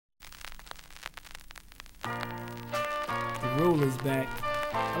rollers back.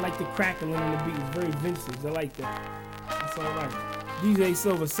 I like the crackling in the beat. It's very vintage. I like that. That's alright. DJ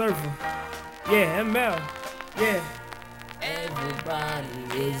Silva Surfer. Yeah, ML. Yeah.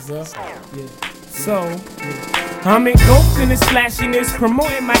 Everybody is up. Yeah. So, I'm in gold in this flashiness,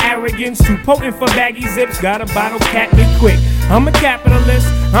 promoting my arrogance. Too potent for baggy zips, got a bottle cap me quick. I'm a capitalist,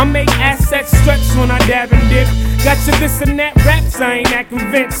 I make assets stretch when I dab and dip. Got you this and that raps, I ain't that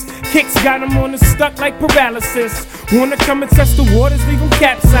convinced. Kicks got them on the stuck like paralysis. Wanna come and test the waters, leave them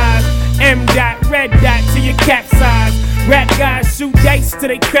capsized. M dot, red dot to your capsize. Rap guys shoot dice till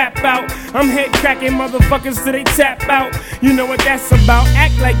they crap out. I'm head cracking motherfuckers till they tap out. You know what that's about,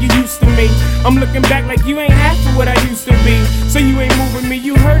 act like you used to me. I'm looking back like you ain't half of what I used to be. So you ain't moving me,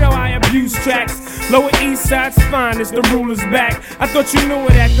 you heard how I abuse tracks. Lower East Side's finest, the ruler's back. I thought you knew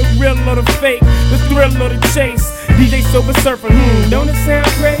it at the real or the fake, the thrill or the chase. DJ Silva Surfer, don't it sound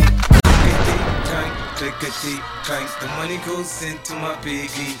great? Clickety clank, the money goes into my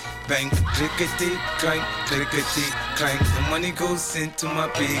piggy bank. Clickety clank, clickety clank, the money goes into my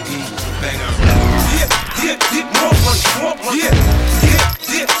piggy bank. Yeah, more money, more money. Yeah,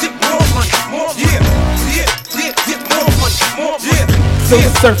 more money, more money. Yeah, more money, more money.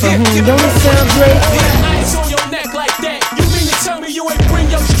 Silva Surfer, don't it sound great? Ice on your neck like that. You mean to tell me you ain't bring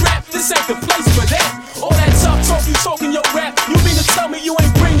your strap? This ain't the place for that. All that tough talk, you talking your rap. You mean to tell me you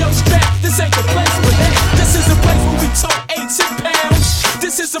ain't bring your strap? This ain't the place for that. This is the place where we talk 18 pounds.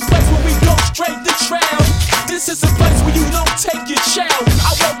 This is the place where we go straight to trial. This is the place where you don't take your child.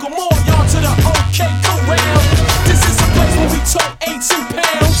 I welcome all y'all to the OK Corral. This is the place where we talk 18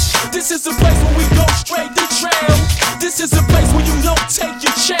 pounds. This is the place where we go straight to trial. This is the place where you don't take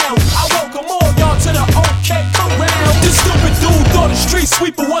your child. I welcome all y'all to the OK Corral. This stupid dude thought the street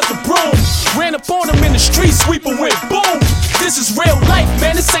sweeper was a broom. Ran up on him in the street sweeper went boom. This is real life,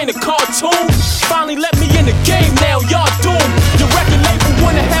 man, this ain't a cartoon. Finally let me in the game, now y'all doomed. Your record label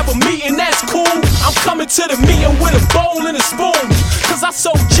wanna have a meeting, that's cool. I'm coming to the meeting with a bowl and a spoon. Cause I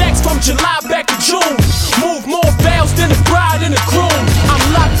sold jacks from July back to June. Move more vows than the bride and the groom. I'm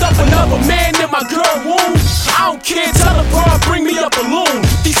locked up another man in my girl womb. I don't care, tell a broad, bring me a balloon.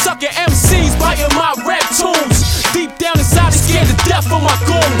 These sucker MCs biting my rap tunes. Deep down inside, they scared to death of my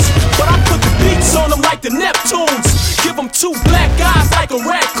goons. But I put the beats on them like the Neptunes. Give them two black eyes like a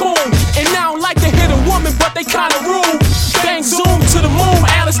raccoon. And I don't like to hit a woman, but they kinda rude. Bang zoom to the moon,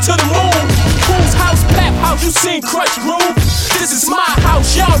 Alice to the moon. Whose house, Pap house, you seen Crush Groove? This is my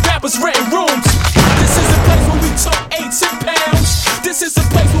house, y'all rappers renting rooms. This is the place where we talk 18 pounds. This is the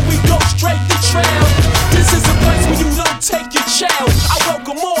place where we go straight to trial. This is the place where you don't take your child. I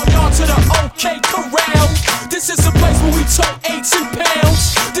welcome all y'all to the OK Corral. This is the place where we talk 18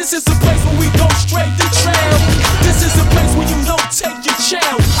 pounds. This is the place where we go straight to trial. This is the place where you don't take your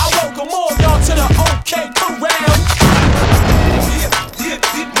child. I welcome all y'all to the OK Corral. Yeah,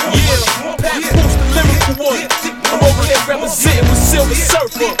 Pat Boost, the lyrical one. I'm over there representing with Silva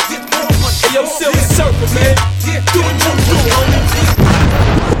Surfer. Hey yo, Silva Surfer, man. Do what you do, homie.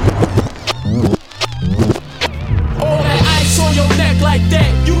 All that ice on your neck like that.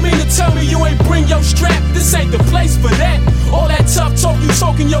 You mean to tell me you ain't bring your strap? This ain't the place for that. All that tough talk, you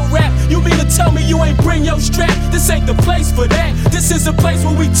talking your rap. You mean to tell me you ain't bring your strap? This ain't the place for that. This is the place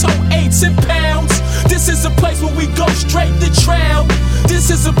where we talk 18 pounds. This is the place where we go straight to trial. This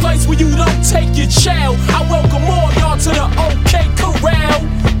is the place where you don't take your child. I welcome all y'all to the OK Corral.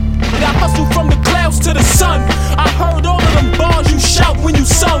 I hustle from the clouds to the sun. I heard all of them bars you shout when you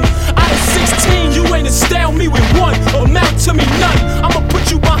sung. Out of 16, you ain't astound me with one, or amount to me none. I'ma put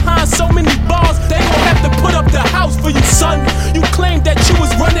you behind so many bars, they gon' have to put up the house for you, son. You claimed that you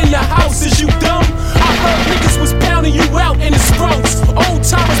was running your house, is you dumb? I heard niggas was pounding you out in the sprungs. Old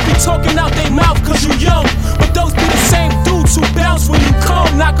timers be talking out they mouth cause you young, but those be the same dudes who bounce when you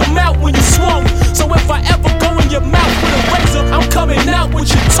come, knock them out when you swung. So if I ever go in your mouth with a razor, I'm coming out with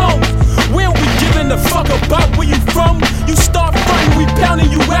your tongue. We don't be giving a fuck about where you from. You start frontin', we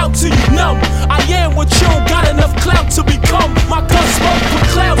pounding you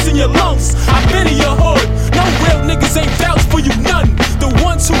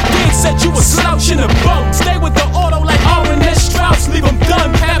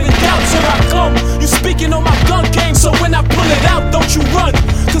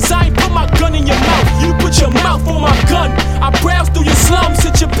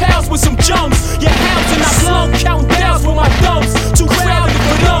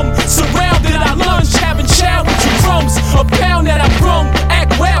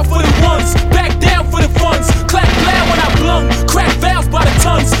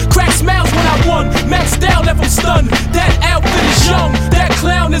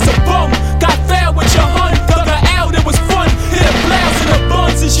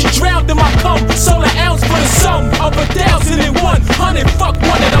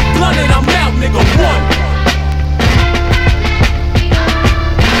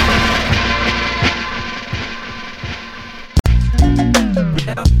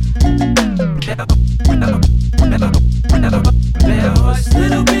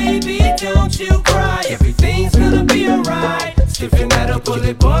pull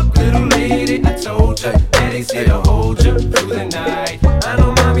it up, little lady. I told ya, daddy's here to hold ya through the night. I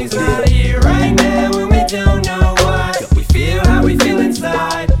know mommy's not here right now, and we don't know why. We feel how we feel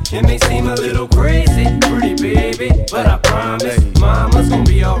inside. It may seem a little crazy, pretty baby, but I promise mama's gonna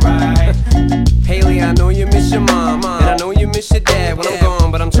be alright. Haley, I know you miss your mom, and I know you miss your dad when I'm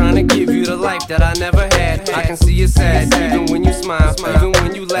gone, but I'm trying to give you the life that I never had. I can see you sad, even when you smile, even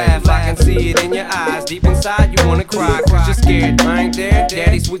when you laugh. I can see it in your eyes, deep inside you wanna cry, cause you're scared. I ain't there,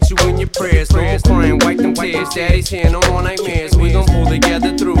 daddy's with you in your prayers. No more crying, wipe them tears, daddy's here, no more nightmares. We gon' pull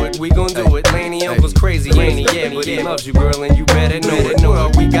together through it, we gon' do it. Laney uncle's crazy, ain't he? Yeah, but he loves you, girl, and you better know it. Know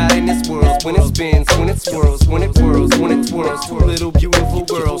what we got in this world, when it spins, when it swirls, when it whirls, when it twirls. Two little beautiful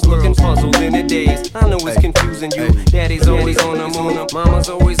girls looking puzzled in the days. I know it's confusing you. Daddy's always on the moon, mama's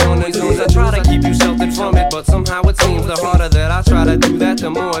always on the zooms. I try to keep you sheltered from it, but somehow it seems the harder that I try to do that, the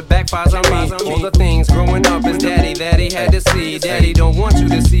more it backfires on me. All the things growing up as daddy that he had to see. Daddy don't want you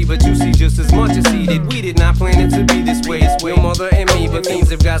to see, but you see just as much as he did. We did not plan it to be this way. It's your mother and me, but things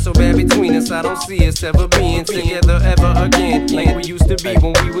have got so bad between us. I don't see us ever being together ever again, like we used to be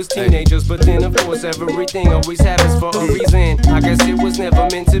when we was teenagers. But then of course everything always happens for a reason. I guess it was never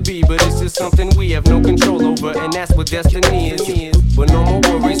meant to be, but it's just something we have no control over, and that's what destiny is. But no more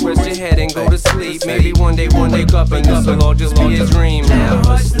worries, rest your head and go to sleep. Maybe one day we'll wake up and this will all just be a dream. Now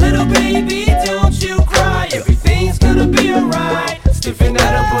hush, little baby, don't you cry. Everything's gonna be alright. Stiffen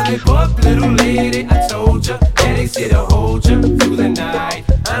that up, pull it up, little lady. I told ya, daddy's here to hold ya through the night.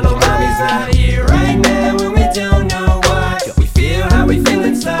 I know mommy's not here right now, and we don't know why. We feel how we feel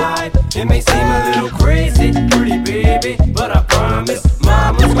inside. It may seem a little crazy, pretty baby, but I promise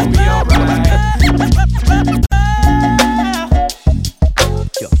mama's gonna be alright.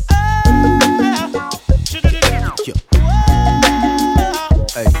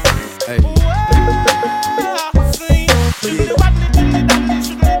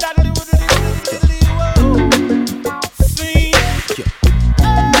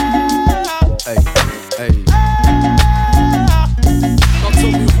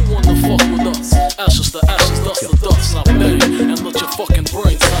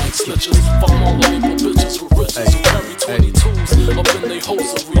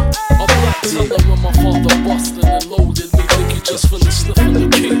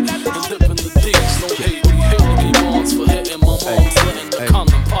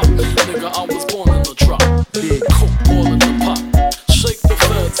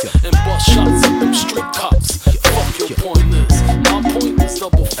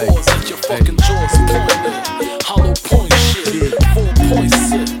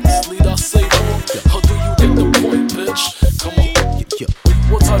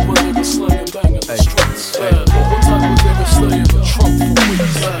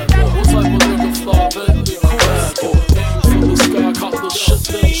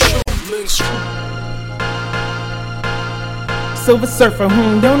 Silva surfer,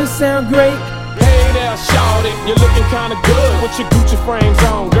 don't it sound great? Hey there, shawty, you're looking kinda good with your Gucci frames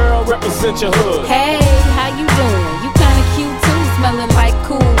on, girl, represent your hood. Hey, how you doing? You kinda cute too, smelling like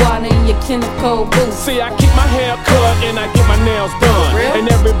cool water in your chemical boots. See, I keep my hair cut and I get my nails done. Really? And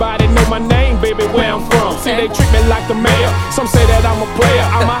everybody know my name, baby, where I'm from. See, they treat me like the mayor. Some say that I'm a player.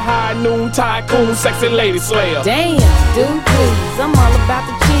 I'm a high noon tycoon, sexy lady slayer. Damn, dude, please, I'm all about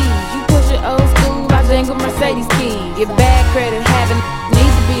the cheese. You push it old school, I jangle Mercedes keys. Get bad credit, having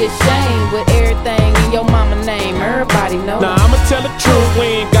need to be ashamed with everything in your mama name. Everybody know. Now I'ma tell the truth,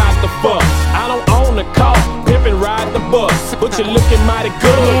 we ain't got the fuss. I don't own the car, pimpin' ride the bus, but you're looking mighty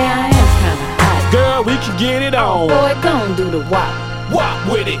good. Yeah, I am kinda hot. Girl, we can get it on. Boy, gon' do the wop. Wop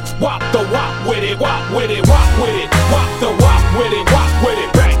with it, wop the wop with it, wop with it, wop with it, wop the wop with it, wop with it.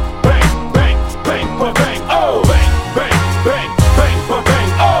 Bang, bang, bang, bang, ba bang, oh, bang, bang, bang, bang, ba bang,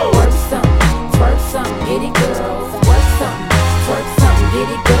 oh. Twerk something, get it, girls. Twerk something, get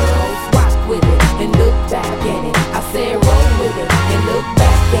it, girls. Rock with it and look back at it. I said roll with it and look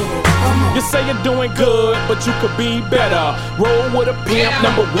back at it. You say you're doing good, but you could be better. Roll with a pimp,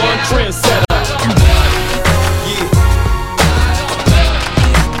 #1 trendsetter.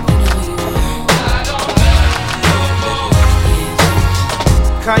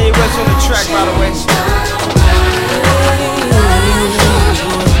 Kanye West on the track, by the way.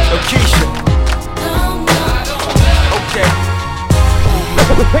 Keisha. Okay.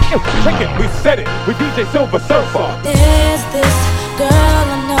 Check it, we said it. We DJ Silva Surfer. There's this girl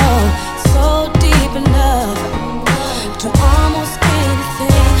I know, so deep in love, do almost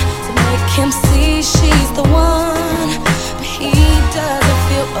anything to make him see she's the one. But he doesn't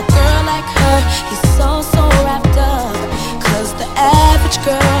feel a girl like her. He's so wrapped up, 'cause the average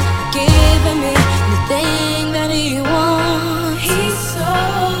girl giving me the thing that he wants. He's so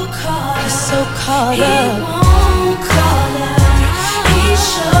call her. He won't call her. He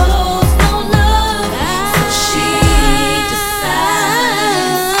shows no love, so she decides.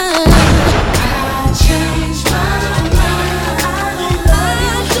 I changed my mind. I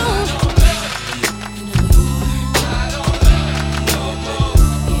don't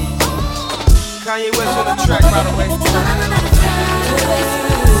Kanye West on the track right away.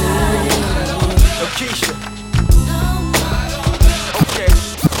 Yo, Keisha. Okay.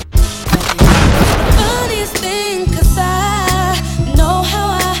 Funniest thing, 'cause I know how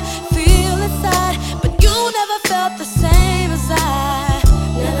I feel inside, but you never felt the same as I.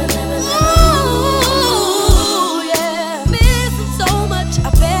 Never. Ooh, yeah. Miss him so much, I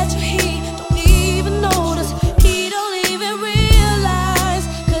bet you he don't even notice. He don't even realize,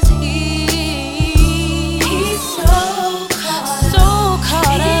 'cause he's so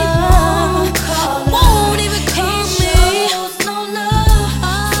caught up. Won't even call me. No love,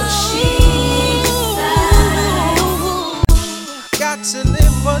 so she decides. Got to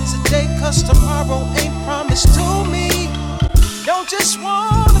live for today, 'cause tomorrow ain't promised to me. Don't just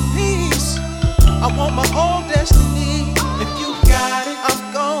want a piece, I want my own destiny. If you got it, I'm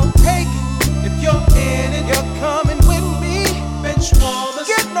gon' take it. If you're in it, you're coming with me. Bench warmers,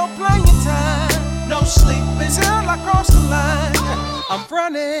 get no playing time, no sleeping till I cross the line. I'm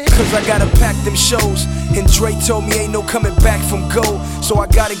running, 'cause I gotta pack them shows. And Dre told me ain't no coming back from gold. So I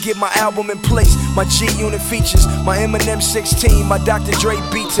gotta get my album in place. My G-Unit features, my Eminem 16, my Dr. Dre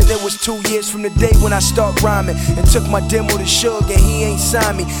beats. And it was 2 years from the day when I start rhyming. And took my demo to Suge and he ain't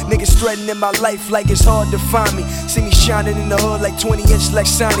signed me. Niggas threatening my life like it's hard to find me. See me shining in the hood like 20-inch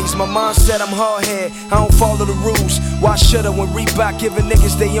Lexanis. My mom said I'm hard-head, I don't follow the rules. Why should I when Reebok giving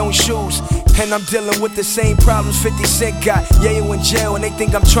niggas they own shoes? And I'm dealing with the same problems 50 Cent got. Yeah, you in jail and they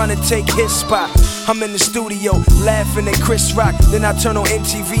think I'm trying to take his spot. I'm in the studio, laughing at Chris Rock. Then I turn on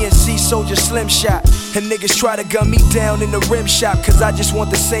MTV and see Soulja Slim Shot. And niggas try to gun me down in the rim shop, 'cause I just want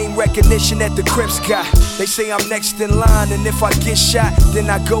the same recognition that the Crips got. They say I'm next in line, and if I get shot, then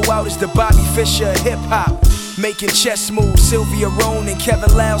I go out as the Bobby Fischer of hip-hop. Making chess moves, Sylvia Rone and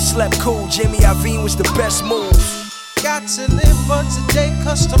Kevin Loud slept cool. Jimmy Iovine was the best move. got to live for today,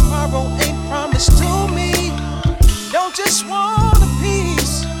 'cause tomorrow ain't promised to me. Don't just want a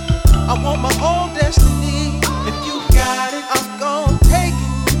piece, I want my own destiny. If you got it, I'm gon' take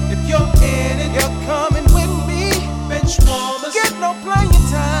it. If you're in it, you're coming with me. Bench warmers, get no playing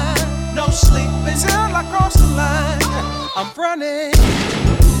time, no sleeping till I cross the line. I'm running.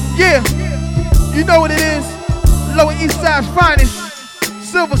 Yeah, you know what it is. Lower East Side's finest.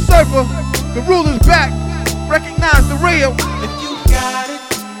 Silver Surfer, the ruler's back. Recognize the real. If you got it,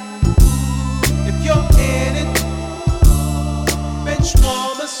 if you're in it, bench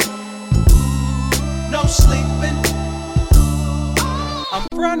warmers, no sleeping. I'm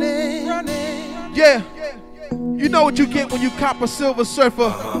running. Yeah, you know what you get when you cop a Silver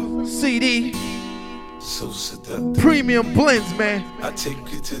Surfer CD. So seductive. Premium blends, man. I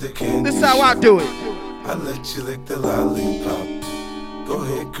take you to the candy. This is how I do it. I let you lick the lollipop. Go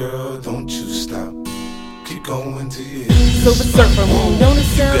ahead, girl, don't you stop. Keep going till you hit. Silver Surfer, don't it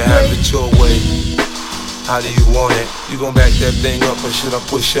You sound can have great? it your way. How do you want it? You gon' back that thing up or should I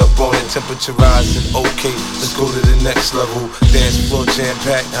push up on it? Temperature rising, okay, let's go to the next level. Dance floor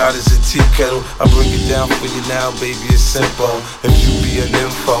jam-packed, hot as a tea kettle. I bring it down for you now, baby, it's simple. If you be an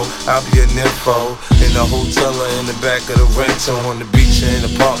info, I'll be an info. In the hotel or in the back of the rental, on the beach or in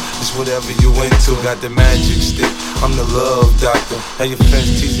the park, it's whatever you into. Got the magic stick, I'm the love doctor. How your friends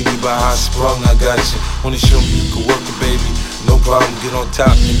teasing you about how I sprung, I got you. Wanna show me you can work it, baby? No problem, get on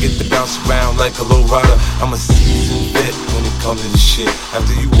top and get to bounce around like a low rider. I'm a seasoned vet when it comes to this shit.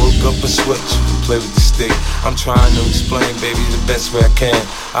 After you woke up and sweat, you can play with the stick. I'm trying to explain, baby, the best way I can.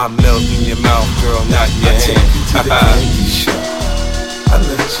 I melt in your mouth, girl, not in your hand. Take you to the candy shop. I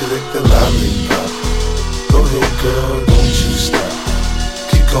let you lick the lollipop. Go ahead, girl, don't you stop.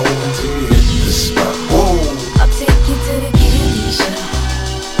 Keep going till you hit the spot. Whoa. I'll take you to the candy shop.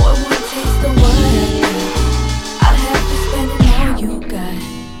 One more taste of what I got. I'll have to spend it all you got.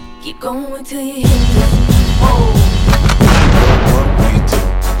 Keep going till you hit the Whoa. What we do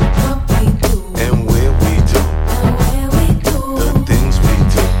what we do. and where we do. And where we do. The things we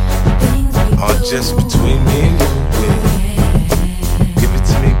do Things we are do. just between me and you. Give it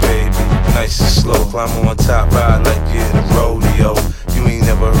to me, baby. Nice and slow. Climb on top, ride like you're in a rodeo. You ain't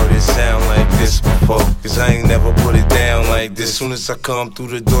never heard it sound like this before. 'Cause I ain't never put it down like this. Soon as I come through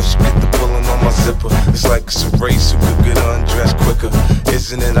the door, she get the pulling on my zipper. It's like it's a race who could get undressed quicker.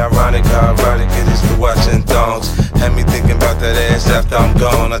 Isn't it ironic how erotic it is to watch in thongs? Had me thinking about that ass after I'm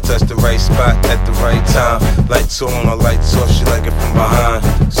gone. I touched the right spot at the right time. Lights on or lights off, she like it from behind.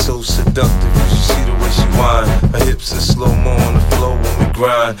 So seductive, you should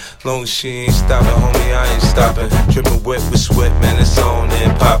fine. Long as she ain't stopping, homie, I ain't stopping. Dripping wet with sweat, man, it's on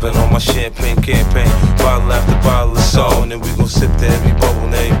and popping on my champagne campaign. Bottle after bottle is on, and we gon' sip to every bubble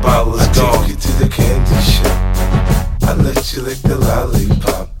and every bottle is gone. I take you to the candy shop, I let you lick the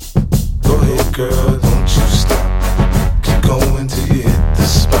lollipop. Go ahead, girl, don't you stop. Keep going till you hit the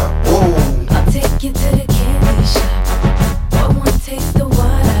spot. Whoa. I'll take you to the candy shop. For one taste of what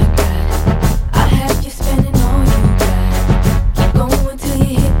I got, I'll have you spending all you got. Keep going till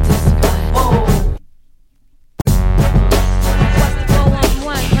you hit the spot. Whoa. What's the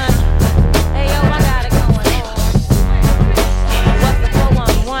 411, huh? Hey yo, I got it going on. What's the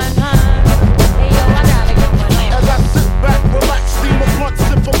 411, huh? Hey yo, I got it going on. As I sit back, relax, steam a blunt,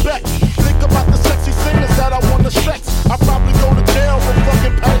 sip a back. Think about the sexy singers that I wanna sex. I probably go to jail for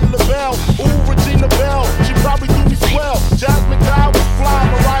fucking Patti LaBelle. Ooh, Regina Belle, she probably do me swell. Jasmine Guy was fly,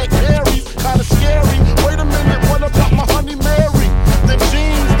 Mariah Carey's kinda scary. Wait a minute, what about my honey Mary? Them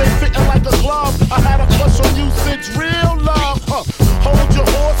jeans, they fitting like a glove. I had a crush on you since real love. Hold your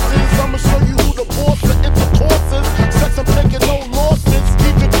horses, I'ma show you who the boss of intercourses. Sex, I'm taking no losses.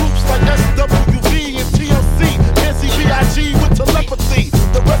 Even groups like SWV and TLC. NCBIG with telepathy.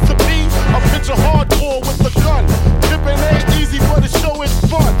 The recipe, a picture hardcore with the gun. Tipping ain't easy, but it sure is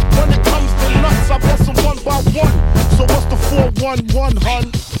fun. When it comes to nuts, I bust them one by one. So what's the 411,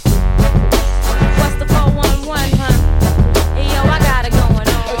 hun? What's the 411, huh? Hey yo, I got it going on.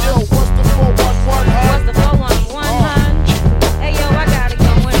 Hey yo, what's the 411, hun? What's the 411, huh? Hey yo, I got it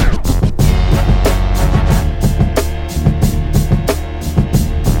going on.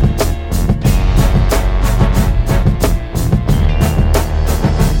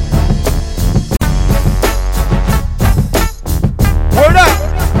 Word up!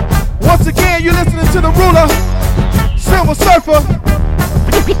 Once again, you're listening to the ruler, Silva Surfer.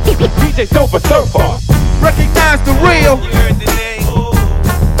 DJ Silva Surfer. Recognize the real.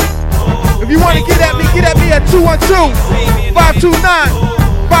 If you want to get at me at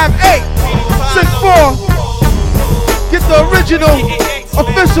 212-529-5864. Get the original,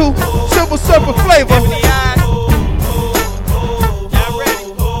 official Silva Surfer flavor.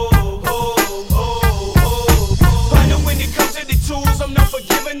 When it comes to the tools, I'm not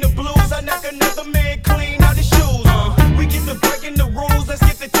forgiving the blues. I knock another man clean out his shoes. We get to breaking the rules, let's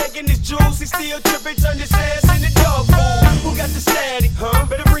get to taking his juice. He still tripping, turn his ass in the dog food. Who got the static?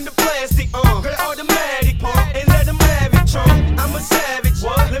 Better bring the plastic. Better automatic, and let him have it. I'm a savage.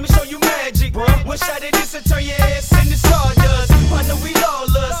 Let me show you magic. One shot at this and turn your ass into sawdust. I know we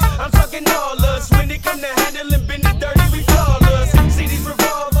lawless. I'm talking all us. When it come to handling business dirty, we flawless. See these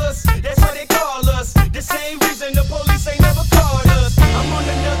revolvers? That's why they call us. The same reason the police ain't never called us. I'm on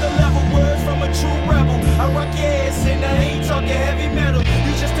another level, words from a true rebel. I rock your ass and I ain't talking heavy metal.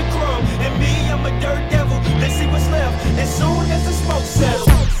 You just a crumb, and me, I'm a dirt devil. Let's see what's left as soon as the smoke settles.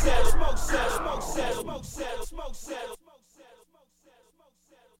 Smoke settles, smoke settles, smoke settles, smoke settles, smoke settles.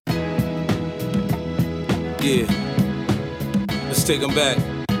 Yeah, let's take them back.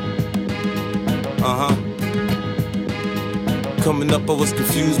 Coming up, I was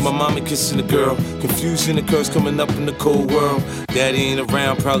confused. My mama kissing a girl. Confusion occurs coming up in the cold world. Daddy ain't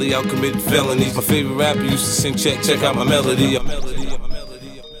around, probably out committing felonies. My favorite rapper used to sing, check out my melody.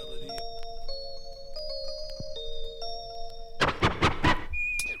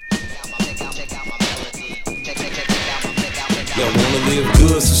 Yo, wanna live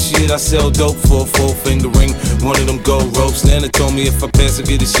good, so shit, I sell dope for a 4-finger ring. One of them gold ropes. Nana told me if I pass, I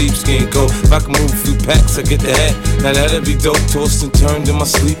get a sheepskin coat. If I can move a few packs, I get the hat. Now that'd be dope. Tossed and turned in my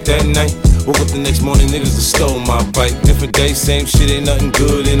sleep that night. Woke up the next morning, niggas that stole my bike. Different day, same shit, ain't nothing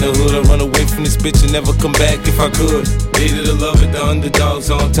good in the hood. I run away from this bitch and never come back if I could. Needed to love it, the underdogs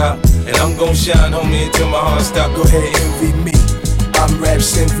on top. And I'm gon' shine, homie, until my heart stop. Go ahead, envy me. I'm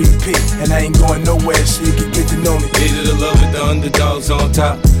Raps MVP, and I ain't going nowhere, so you can get to know me. Needed to love it, the underdogs on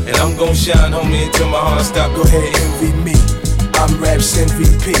top. And I'm gon' shine, homie, until my heart stop. Go ahead, envy me. I'm Raps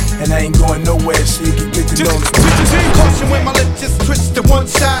MVP, and I ain't going nowhere, so you can get to know me. Caution when my lips just twist to one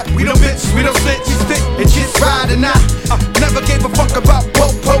side. We don't bitch, we don't snitch, we stick and just ride and I never gave a fuck about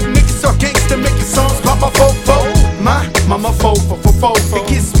po-po. Niggas are gangsta making songs about my fofo. My mama fofo. It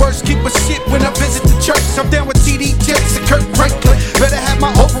gets worse, keep a shit when I visit the church. I'm down with TD Jakes and Kirk Franklin. Better have my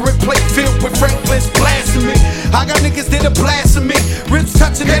overhead plate filled with Franklin's blasting me. I got niggas that are blasting me. Ribs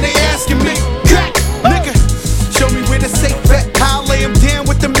touching and they asking me, nigga, show me where the safe at. I'll lay him down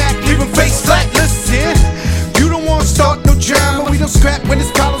with the Mac, leave him face flat. Listen, you don't wanna start no drama. We don't scrap when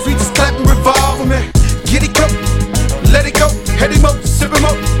it's collars, we just clap and revolve him. Get it go, let it go, head him up, sip him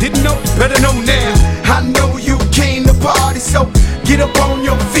up. Didn't know, better know now. I know you came to party, so get up on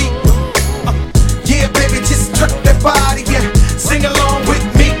your feet. Yeah, baby, just twerk that body, yeah. Sing along with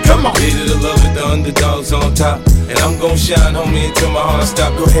me. gon' shine, homie, until my heart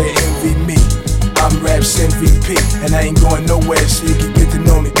stop. Go ahead, envy me. I'm Rap's MVP, and I ain't going nowhere, so you can get to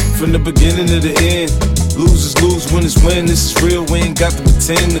know me. From the beginning to the end, losers lose, winners win. This is real, we ain't got to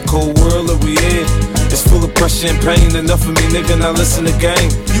pretend. The cold world that we in, it's full of pressure and pain. Enough of me, nigga, now listen to game.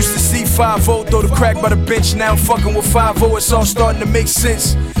 Used to see 5-0, throw the crack by the bench. Now I'm fucking with 5-0, it's all starting to make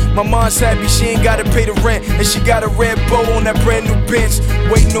sense. My mom's happy, she ain't gotta pay the rent, and she got a red bow on that brand new Benz.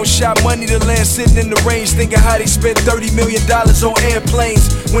 Waiting on shot money to land, sitting in the range, thinking how they spent $30 million on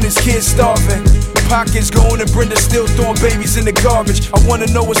airplanes when his kids starving. Pockets going and Brenda still throwing babies in the garbage. I wanna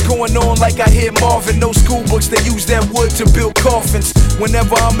know what's going on like I hear Marvin. No school books, they use that wood to build coffins.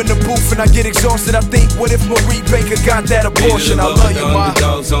 Whenever I'm in the booth and I get exhausted, I think, what if Marie Baker got that abortion? I love you, ma.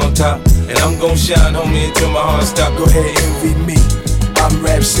 Underdogs on top, and I'm gon' shine, homie, until my heart stop. Go ahead, envy me. I'm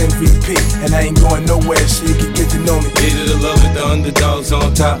Rap's MVP, and I ain't going nowhere, so you can get to know me. Hated to love it, the underdogs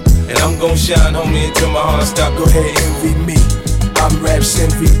on top, and I'm gon' shine, homie, until my heart stop. Go ahead, envy me. I'm Rap's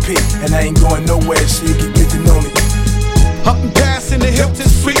MVP, and I ain't going nowhere, so you can get to know me. Up and pass in the Hilton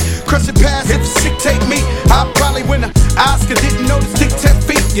Suite, crushing past if the sick take me. I probably win an Oscar, didn't know the stick 10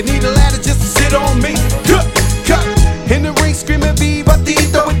 feet. You need a ladder just to sit on me. Cut, cut. In the ring screaming Viva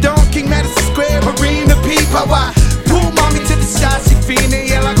Tito with Don King, Madison Square Arena, people. I pull mommy to the side, she feeling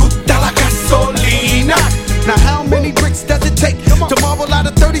y la gusta la gasolina. Now how many bricks does it take to marble out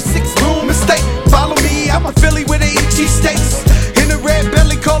a 36-room estate? Follow me, I'm a Philly with a cheesesteaks. In the red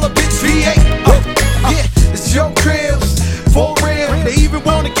belly, call a bitch V8. Yeah, it's your cribs, for real. They even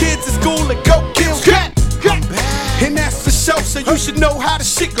want the kids in school to go kill. And that's for sure, so you should know how the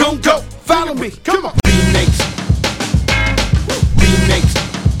shit gon' go. Follow me, come on. Remix.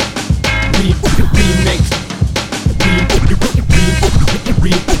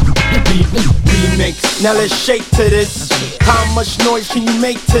 Now let's shake to this. How much noise can you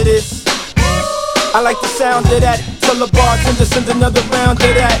make to this? I like the sound of that. Tell the bartender send another round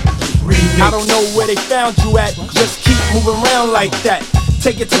of that. I don't know where they found you at. Just keep moving around like that.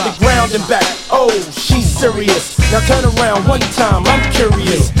 Take it to the ground and back. Oh, she's serious. Now turn around one time, I'm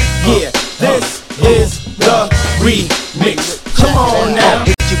curious. Yeah, this is the remix. Come on now.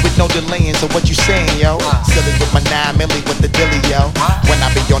 Hit you with no delaying, so what you saying, yo? Silly with my 9 milli with the dilly, yo. When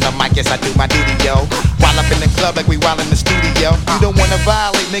I be on the mic, yes, I do my duty, yo. While up in the club like we while in the studio. You don't wanna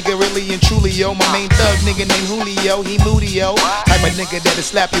violate, nigga, really and truly, yo. My main thug nigga named Julio, he moody, yo. Type of nigga that'll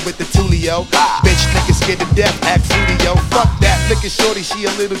slap you with the tulio. Bitch nigga scared to death, act fruity, yo. Fuck that, look at shorty, she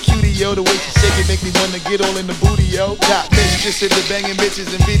a little cutie, yo. The way she shake it make me wanna get all in the booty, yo. Top bitch just into banging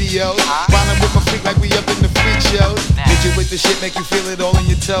bitches and videos. While I'm with my freak like we up in the freak shows. Hit you with the shit, make you feel it all in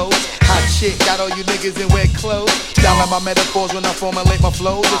your toes. Hot shit, got all you niggas in wet clothes. Down like my metaphors when I formulate my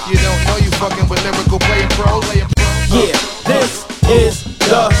flows. If you don't know, you fucking with lyrical playing pros. Yeah, this is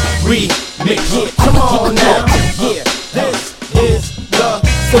the remix. Yeah, come on now. Yeah, this is the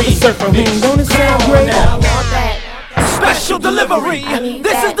remix. Don't it sound great? Special delivery.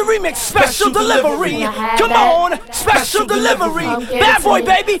 This is the remix. Special delivery. Come on, special delivery. Bad boy,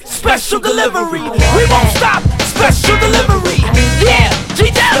 baby. Special delivery. We won't stop. Special delivery. Yeah,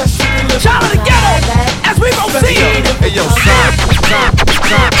 G-Dep. Child of the ghetto. As we proceed. Hey yo,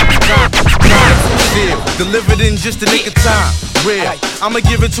 delivered in just a nick of time. Real, I'ma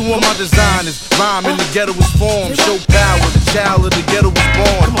give it to all my designers. Rhyme in the ghetto was formed. Show power, the child of the ghetto was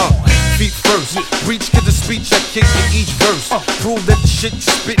born. Feet first, reach get the speech I kick in each verse. Prove that the shit you're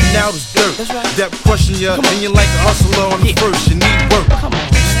spitting out is dirt. That crushing you, and you like a hustler on the first. You need work.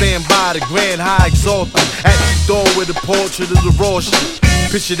 Stand by the grand high exalted. At your door with a portrait of the raw shit.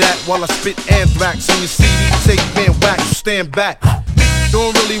 Picture that while I spit anthrax on your CD. Take man wax, stand back.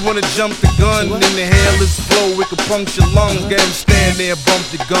 Don't really wanna jump the gun. Inhale this flow, it can puncture lungs. Get him stand there and bump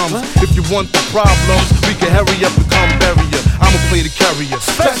the gums. If you want the problems, we can hurry up and come bury ya. I'ma play the carrier.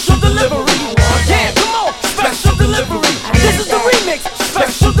 Special delivery. Yeah, come on. Special delivery. This is the remix.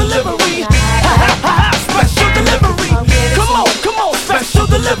 Special delivery. Ha ha ha. Special delivery. Come on, come on. Special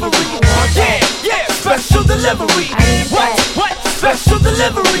delivery. Yeah, yeah. Special delivery. What? Special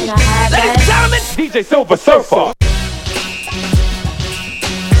delivery. Ladies and gentlemen, DJ Silva Surfer.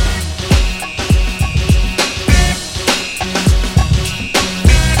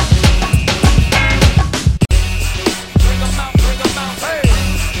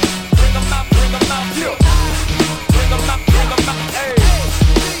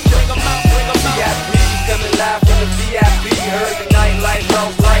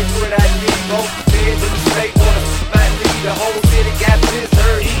 The whole city got this,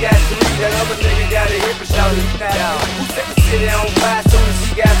 heard he got 3. That other nigga got a hip and shout it now.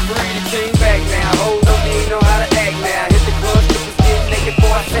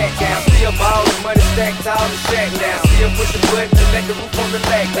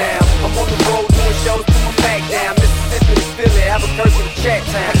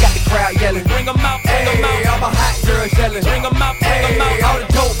 out yelling. Bring them out, bring them out. All my hot girls yelling. Bring them out, bring them out. All the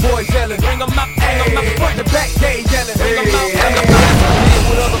dope boys yelling. Bring them out, bring them out. Front the back, they yelling. Bring them out, bring them out.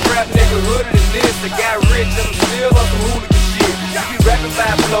 With other rap neighborhood than this, I got rich and I'm still on some hooligan shit. You be rapping by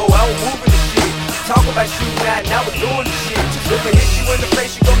flow, I don't move in the shit. Talk about shooting out, now we're doing the shit. If I hit you in the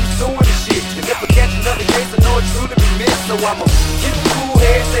face, you gon' be suing the shit. And if I catch another case, I know it's true to be missed. So I'ma keep a cool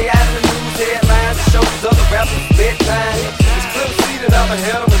head, stay out of the news headlines, and show these other rappers bedtime. It's clear to see that I'm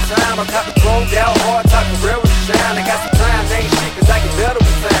ahead of my time. I caught the thrown down hard, talking real with the shine. I got some time, they ain't shit, cause I get better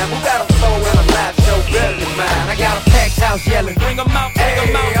with time. Who got a flow and a live show better than mine? I got a packed house yelling. Bring them out, bring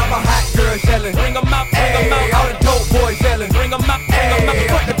them out. All my hot girls yelling. Bring them out, bring them out. All the dope boys yelling. Bring them out, bring them out.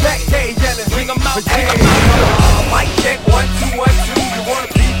 Front the back, they yelling. Bring them out, bring them out. Mic check, 1, 2, 1, 2. You wanna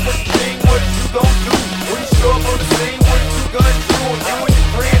be for the thing, what is you gon' do? When you show up on the scene, what is you gonna do? You and your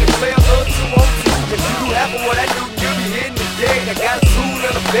friend and play a little 2 on 2. If you do half of what I do, you'll be hitting the dead. I got a tool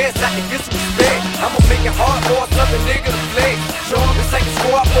and a vest, I can get some respect. I'ma make it hard for something nigga to flex. Show him this ain't a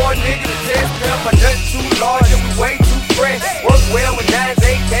squad for a nigga to test. Cause my nuts too large and we way too fresh. Work well with 9s,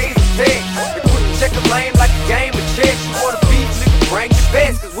 8Ks and 10. Check the lane like a game of chess. You wanna beat, nigga, bring your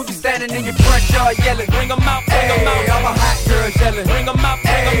best. Cause we be standing in your front yard yelling. Bring them out, bring them out. All my hot girls yelling. Bring them out,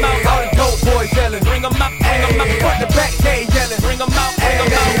 bring them out. All the dope boys yelling. Bring them out, bring them out. Front the back, they yelling. Bring them out, bring them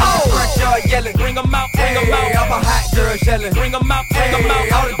out. All the front yard yelling. Bring them out, bring them out. All my hot girls yelling. Bring them out, bring them out.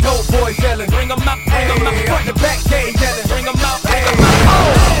 All the dope boys yelling. Bring them out, bring them out. Front the back, they yelling. Bring them out, bring them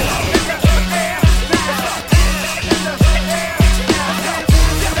out.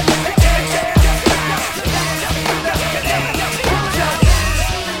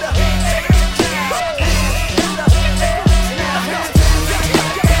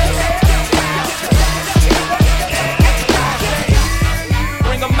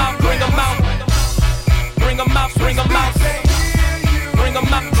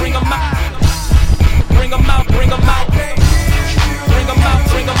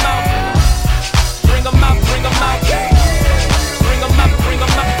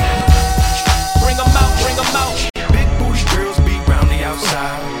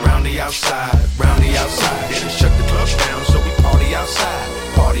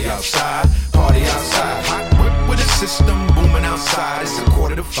 System booming outside, it's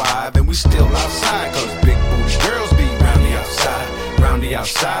 4:45 and we still outside. Cause big booty girls be round the outside, round the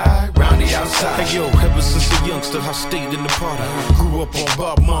outside, round the outside. Hey yo, ever since a youngster I stayed in the party. Grew up on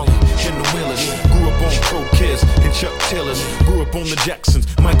Bob Marley and the Willers. Grew up on Pro Kids and Chuck Taylors. Grew up on the Jacksons,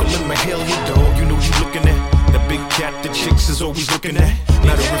 Michael and Mahale, your dog. You know you looking at that big cat the chicks is always looking at.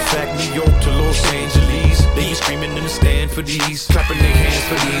 Matter of fact, New York to Los Angeles, they ain't screaming in the stand for these, clapping their hands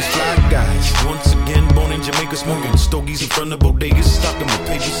for these fly guys. Once again, born in Jamaica, smoking stogies in front of bodegas, stocking with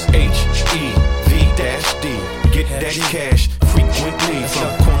papers. H-E-V-D. Get that cash frequently from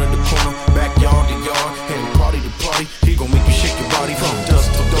corner to corner, backyard to yard, and party to party. He gon' make you shake your body from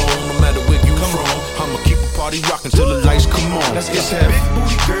dusk to dawn, no matter where you from. I'ma keep a party rockin' till the lights come on. Let's get that. Big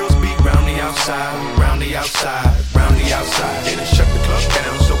booty girls be round the outside, round the outside, round the outside. They done shut the club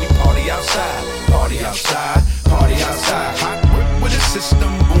down, so we party outside, party outside, party outside. Hot whip with a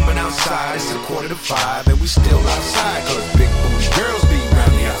system booming outside. It's 4:45 and we still outside. Cause big booty girls be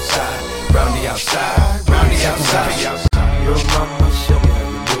round the outside, round the outside, round the outside. Your mama show me how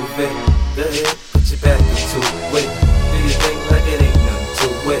you move it. Go ahead, put your back into it. Do your thing like it ain't nothing to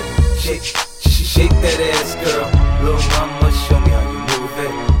it. Shake, shake that ass, girl. Little mama show me how you move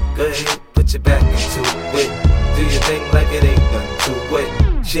it. Go ahead, put your back into it. Do your thing like it ain't nothing to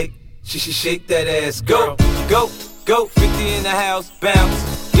it. Shake, shake that ass, girl. Go, 50 in the house,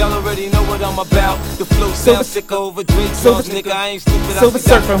 bounce. Y'all already know what I'm about. The flow sounds sick over Drake songs, nigga. I ain't stupid. Silva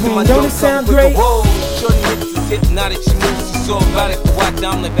Surfer, don't it sound great? Whoa, shorty hips is hypnotic. She moves, she's so erotic. Watch,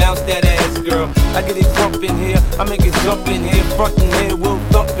 I'm like bounce that ass, girl. I get it bump in here, I make it jump in here, front in here, we'll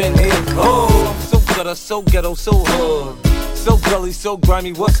thump in here. Oh, I'm so gutter, so ghetto, so hood. So gully, so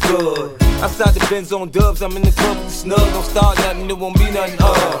grimy, what's good? Outside the Benz on dubs, I'm in the club with the snug. Don't start nothing, it won't be nothing.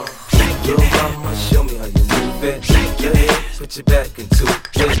 Little mama, show me how you move it. Your head, put your back into it.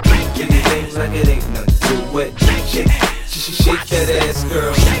 Give you things like it ain't nothing to it. Shake that ass,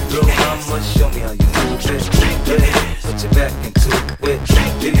 girl. Little mama, show me how you move it. Your head, put your back into it.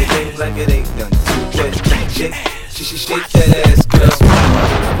 Give you things like it ain't nothing to it. Shake that ass, girl.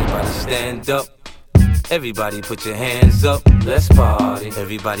 Everybody stand up. Everybody put your hands up, let's party.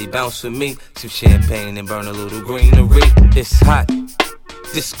 Everybody bounce with me. Some champagne and burn a little greenery. It's hot.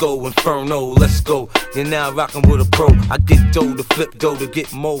 Disco Inferno, let's go. You're now rockin' with a pro. I get dough to flip dough to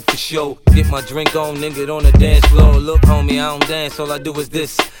get more for show. Get my drink on, nigga, on the dance floor. Look, homie, I don't dance, all I do is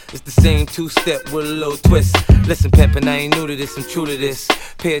this. It's the same two-step with a little twist. Listen, Peppin', I ain't new to this, I'm true to this.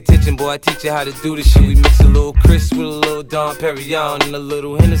 Pay attention, boy, I teach you how to do this shit. We mix a little Chris with a little Dom Perignon and a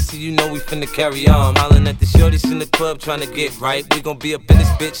little Hennessy, you know we finna carry on. Hollin' at the shorties in the club tryna get right. We gon' be up in this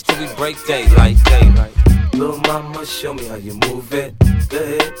bitch till we break daylight. Little mama, show me how you move it. Go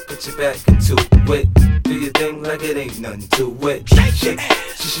ahead, put your back into it. Do your thing like it ain't nothing to it.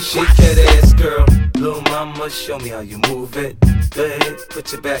 Shake that ass, girl. Little mama, show me how you move it. Go ahead,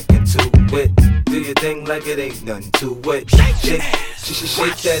 put your back into it. Do your thing like it ain't nothing to it.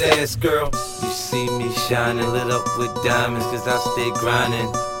 Shake that ass, girl. You see me shining, lit up with diamonds, cause I stay grinding.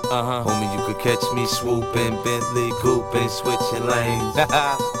 Homie, you could catch me swooping, Bentley cooping, switching lanes.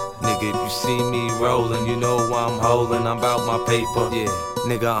 Nigga, if you see me rolling, you know I'm holding, I'm about my paper. Yeah,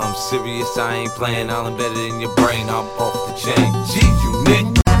 nigga, I'm serious, I ain't playing, I'll embed it in your brain, I'm off the chain.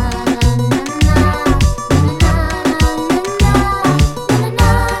 G-Unit.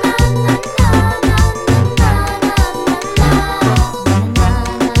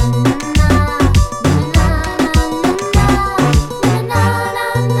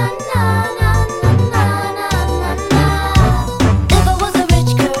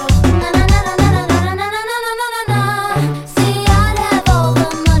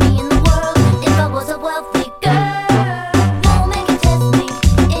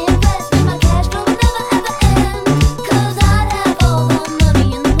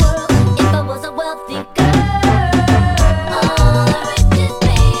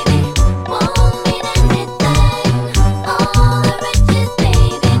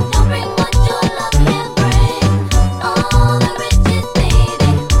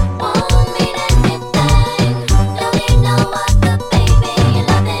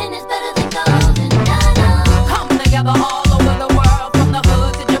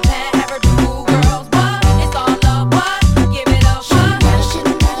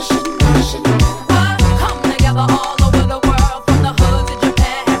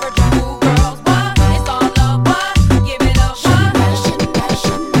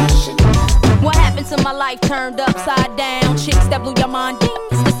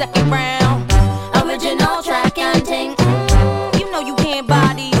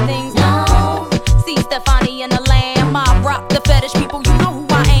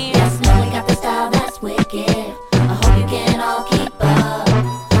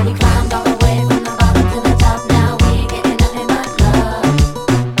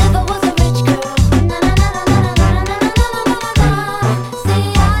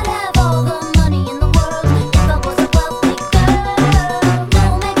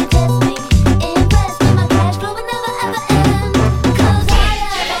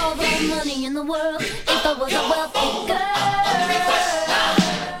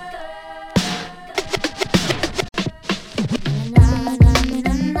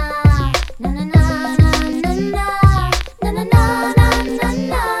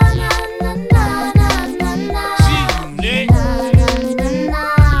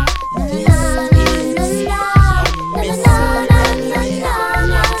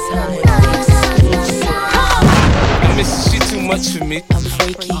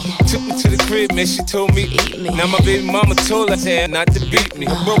 She told me, now my baby mama told her not to beat me.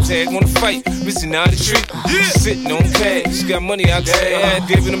 Her bro tag wanna fight, missing how to treat me. She sitting on cash, she got money out there.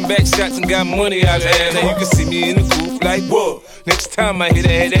 Giving them back shots and got money out there. Now you can see me in the coupe like, whoa. Next time I hit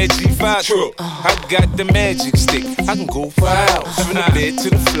her head, that G5 truck. I got the magic stick, I can go for hours. From the bed to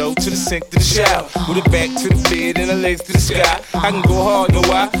the floor, to the sink, to the shower. With her back to the bed and her legs to the sky. I can go hard, know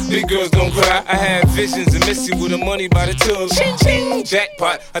why? Big girls don't cry. I have visions of Missy with her money by the tub. Ching, ching,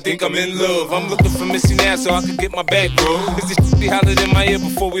 jackpot, I think I'm in love. I'm looking for Missy now so I can get my back, bro. Is this shit hollered in my ear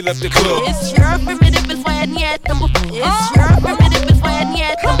before we left the club? It's your primitive is why it's your primitive is why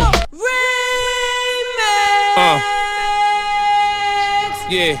it's Come on.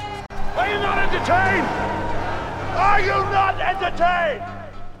 Yeah. Are you not entertained? Are you not entertained?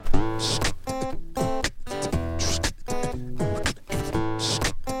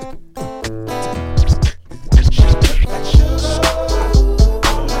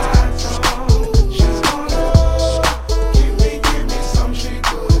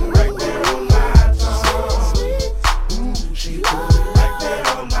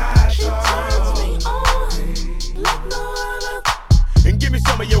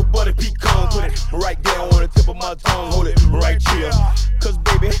 Right down on the tip of my tongue, hold it right here. Cause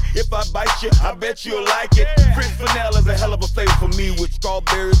baby, baby. If I bite you, I bet you'll like it. French vanilla is a hell of a flavor for me, with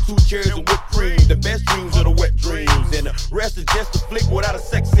strawberries, 2 cherries, and whipped cream. The best dreams are the wet dreams, and the rest is just a flick without a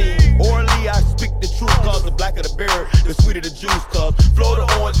sex scene. Orally, I speak the truth, cause the blacker the berry, the sweeter the juice. Cause Florida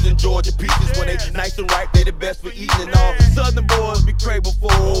oranges and Georgia peaches, when they nice and ripe, they the best for eating and all. Southern boys be craving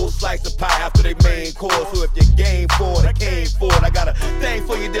for a whole slice of pie after they main course. So if you're game for it, I came for it. I got a thing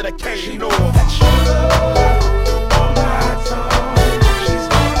for you that I can't ignore.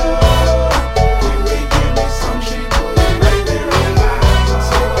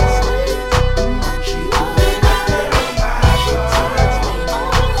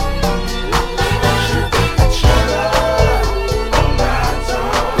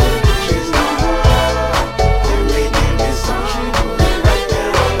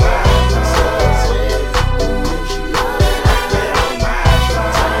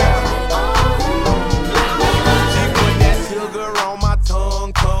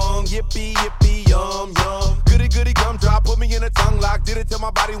 Did it till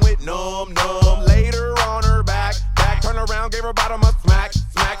my body went numb, numb. Later on her back, turn around, gave her bottom a smack.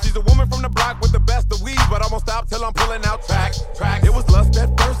 She's a woman from the block with the best of weeds, but I won't stop till I'm pulling out tracks. It was lust at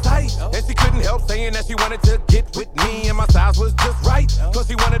first sight, and she couldn't help saying that she wanted to get with me, and my size was just right. Cause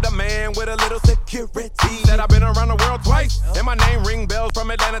she wanted a man with a little security. Said I've been around the world twice, and my name ring bells from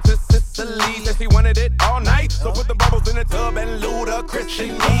Atlanta to Sicily. Said she wanted it all night, so put the bubbles in the tub and ludicrous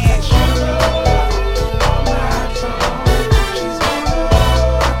in me.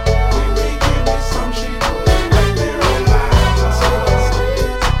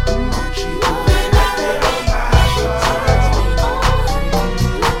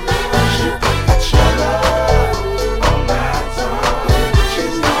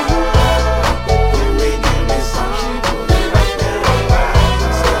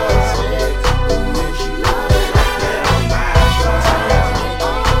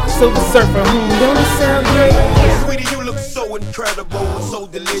 Silva Surfer, don't it sound great? Sweetie, you look so incredible, and so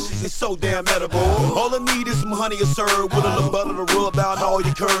delicious, and so damn edible. All I need is some honey or syrup with a little butter to rub down all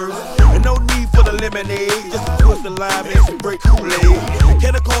your curves. And no need for the lemonade, just a twist of lime and some great Kool-Aid.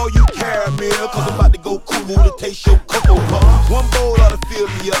 Can I call you caramel? Cause I'm about to go cool to taste your cocoa puff. One bowl ought to fill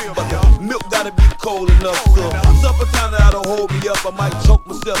me up, but the milk gotta be cold enough. So supper time that'll hold me up. I might choke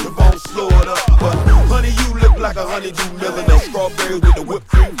myself if I don't slow it up. But honey, you look like a honeydew melon, that strawberry with the whipped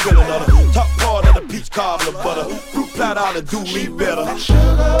cream filling on the top part of the peach cobbler butter. Fruit platter ought to do me better.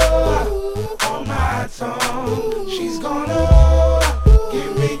 Sugar on my tongue, she's gonna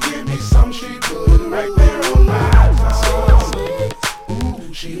give me some. She put it right there on my tongue.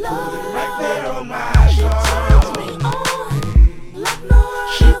 Ooh, she put it right there on my tongue.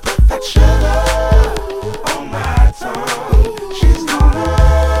 She put that sugar on my tongue. She's gonna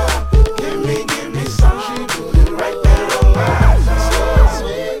give me some. She put it right there on my tongue.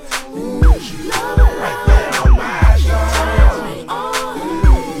 Ooh, she put it right there on my tongue.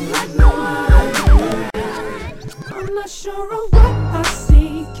 I'm not sure of what I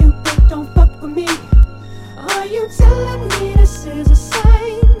see. Cupid, don't fuck with me. Are you telling me this is a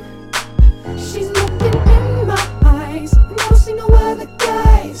sign? She's looking in my eyes. Never seen no other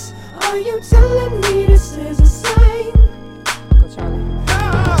guys. Are you telling me this is a sign?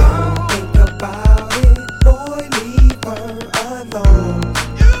 Don't think about it, boy, leave her alone.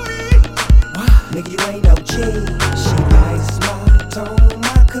 Nigga, you ain't no G. She likes my tone,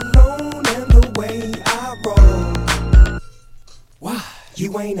 my cologne, and the way I roll. Why?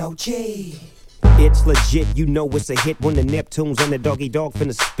 You ain't no G. It's legit, you know it's a hit when the Neptune's on the doggy dog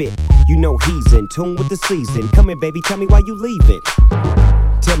finna spit. You know he's in tune with the season. Come here, baby, tell me why you leaving.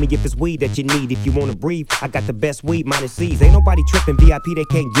 Tell me if it's weed that you need. If you wanna breathe, I got the best weed minus C's. Ain't nobody tripping, VIP they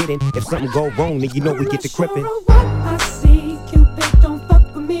can't get in. If something go wrong, then you know we get to crippin'. I see. Cupid, don't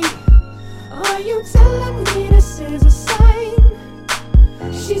fuck with me. Are you telling me this is a sign?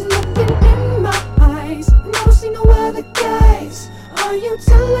 She's looking in my eyes. Never seen no other guys. Are you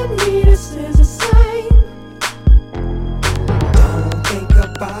telling me this is a sign? Don't think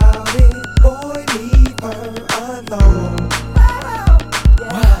about it, boy, leave her alone.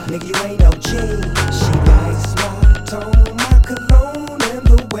 Nigga, you ain't no G. She likes my tone, my cologne, and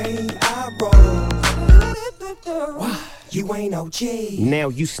the way I roll. You ain't no G. Now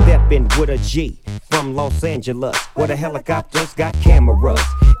you steppin' with a G from Los Angeles, where the helicopters got cameras.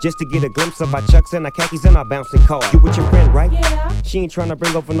 Just to get a glimpse of our chucks and our khakis and our bouncing car. You with your friend, right? Yeah. She ain't tryna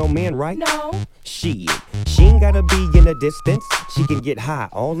bring over no men, right? No. She ain't gotta be in a distance. She can get high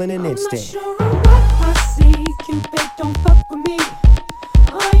all in an instant. I'm not sure of what I see. Cupid, don't fuck with me.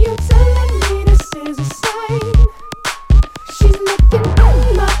 Are you telling me this is a sign? She's looking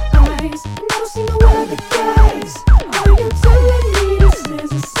in my eyes. Never seen no other guys. Are you telling me this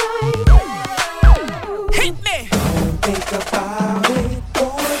is a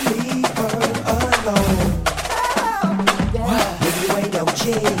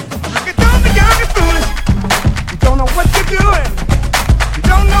You don't be young and foolish. You don't know what you're doing. You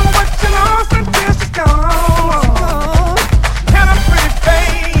don't know what you lost until she's gone. She had a pretty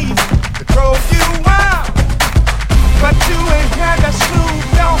face that drove you wild, but you ain't had that smooth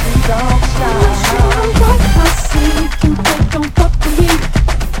dog style. I'm sure what I see can take don't fuck with me.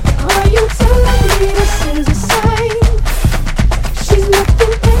 Are you telling me this is a sign? She's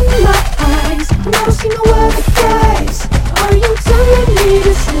looking in my eyes, never seen no other guys. Are you telling me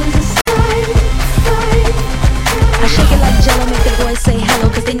this is a sign? I shake it like Jello, make the boys say hello,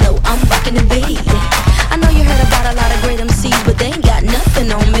 cause they know I'm rocking the beat. I know you heard about a lot of great MCs, but they ain't got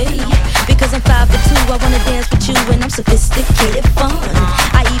nothing on me. Because I'm 5'2", I wanna dance with you, and I'm sophisticated fun.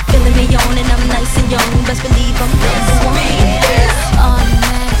 I eat filet mignon, and I'm nice and young. Best believe I'm number one.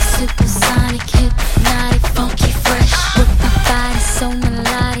 Automatic, supersonic, hypnotic, funky, fresh. With my body so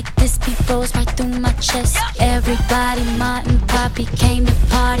melodic, this beat goes right through my chest. Everybody, Martin, Poppy came to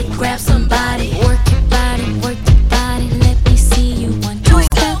party. Grab somebody, work your body, let me see you one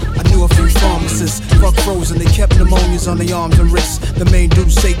two-step. I knew a few pharmacists, fuck frozen, they kept pneumonias on their arms and wrists. The main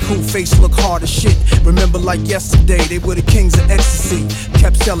dudes say cool, face look hard as shit. Remember like yesterday, they were the kings of ecstasy.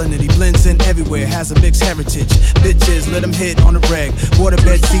 Kept selling it, he blends in everywhere, has a mixed heritage. Bitches, let him hit on the reg.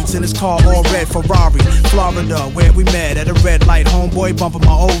 Waterbed seats in his car, all red, Ferrari. Florida, where we met, at a red light. Homeboy bumping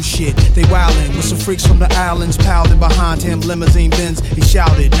my old shit. They wildin' with some freaks from the islands, piled in behind him, limousine Benz. He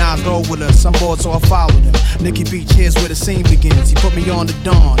shouted, Nas roll with us, I'm bored so I followed him. Nikki Beach, here's where the scene begins. He put me on the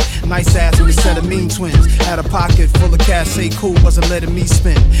dawn, nice ass with a set of mean twins. Had a pocket full of cash, say cool, wasn't letting me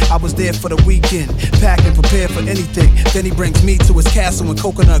spend. I was there for the weekend, packing, prepared for anything. Then he brings me to his castle in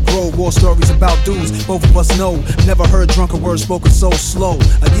Coconut Grove. War stories about dudes both of us know. Never heard drunken words spoken so slow.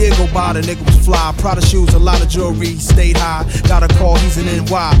 A year go by, the nigga was fly. Prada shoes, a lot of jewelry, he stayed high. Got a call, he's in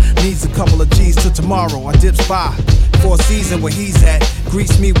NY. Needs a couple of G's till tomorrow. I dips by for a season where he's at.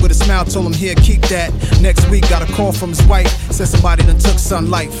 Greased me with a smile, told him here, keep that. Next week, got a call from his wife. Said somebody done took son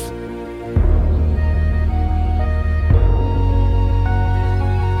life.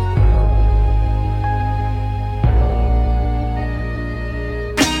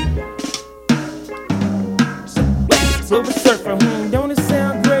 Silva Surfer, don't it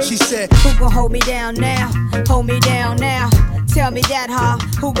sound great? She said, who gon' hold me down now? Hold me down now. Tell me that, huh?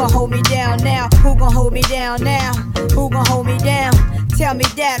 Who gon' hold me down now? Who gon' hold me down now? Who gon' hold me down? Tell me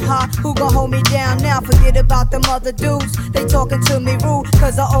that, huh? Who gon' hold me down now? Forget about them other dudes. They talking to me rude,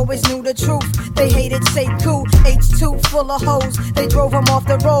 cause I always knew the truth. They hated Sekou, H2 full of hoes. They drove him off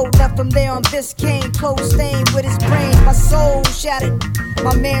the road, left him there on Biscayne, clothes stained with his brain. My soul shattered.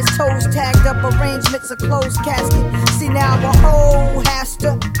 My man's toes tagged up, arrangements a closed casket. See now a hoe has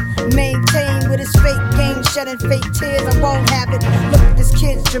to maintain with his fake game, shedding fake tears. I won't have it. Look at this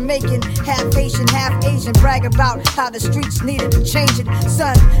kid's Jamaican, half Haitian, half Asian. Brag about how the streets needed to change it.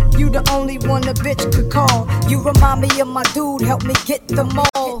 Son, you the only one a bitch could call. You remind me of my dude, help me get them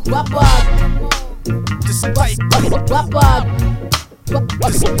all. Wap up. Wap up. You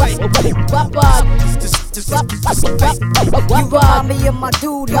remind me of my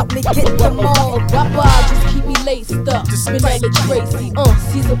dude, help me get them all. Just keep me laced up. Vanilla Tracy,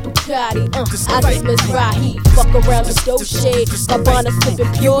 Caesar Bucati, I just miss Rahi. Fuck around the dough shade, Gabbana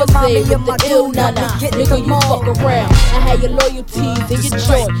sipping pure zay with the ill nana. Nigga, you fuck around. I had your loyalties in your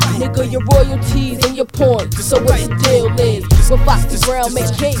joint, nigga, your royalties and your points. So what the deal is? When Foxy Brown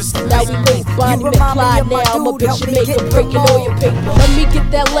make cakes, now we lace Bonnie McFly. Now I'm a bitch you make a breaking all your paper. Let me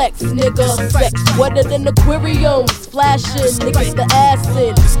get that Lex, nigga. Sex wetter than aquariums, flashing niggas the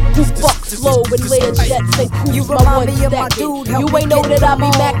acid. Who fucks slow and layer jets and cools my one stacking. You ain't know that I be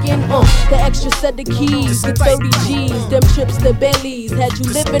macking. The extra set of keys, the 30 G's, them trips to Bentleys had you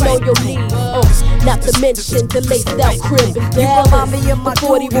living on your knees. Not to mention the laced out crib in Dallas, the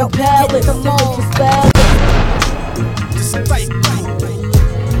 40 room palace, sipping Cristal.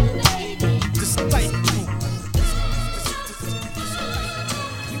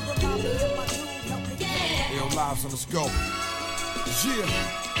 So let's go. Yeah.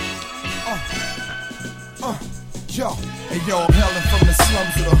 Yo. Hey yo, I'm hailing from the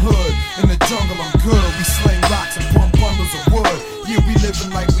slums of the hood. In the jungle I'm good. We sling rocks and pump bundles of wood. Yeah, we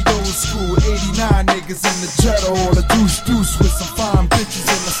living like we old school. 89 niggas in the Jetta or the deuce with some fine bitches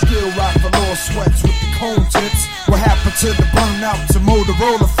in the still rock velour sweats with the cone tips. What happened to the burnout to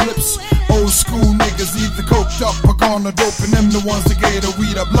Motorola flips? Old school niggas either coked up or gone to dope, and them the ones that gave the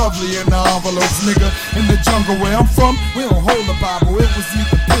weed up lovely in the envelopes, nigga. In the jungle where I'm from, we don't hold the Bible. It was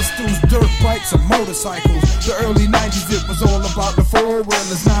either pistols, dirt bikes, or motorcycles. The early 90s, it was all about the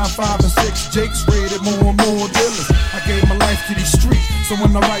four-wheelers. 9, 5, and 6 Jakes raided more and more dealers. I gave my life to these streets, So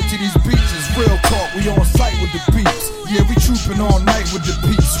when I write to these beaches, real talk, we on site with the beats. Yeah, we trooping all night with the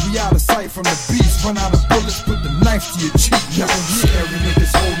beats. We out of sight from the beast. Run out of bullets, put the knife to your cheek. Never hear every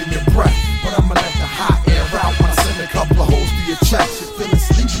niggas holding your breath, but I'ma let the hot air out when I send a couple of holes to your chest. You're feeling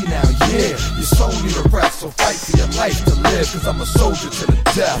sleepy now, yeah. Your soul need a rest, so fight for your life to live. Cause I'm a soldier to the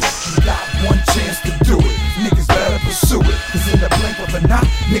death. You got one chance to do it, niggas better pursue it. Cause in the blink of an eye,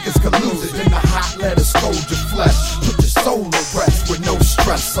 niggas can lose it. In the hot letters, hold your flesh. Put your soul to rest with no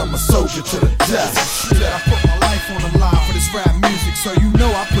stress. I'm a soldier to the death. Shit, I put my life on the line for this rap music, so you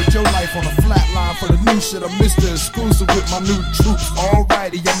know I put your life on a flat line for the new shit. I'm Mr. Exclusive with my new troops.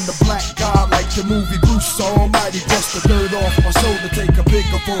 Alrighty, I'm the black god like the movie Bruce Almighty. Brush the dirt off my shoulder, take a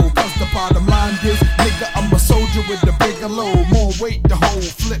bigger fold. Cause the bottom line is, nigga, I'm a soldier with the bigger load. More weight to hold,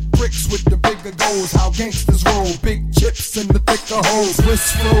 flip bricks with the bigger goals. How gangsters roll, big chips in the thicker holes.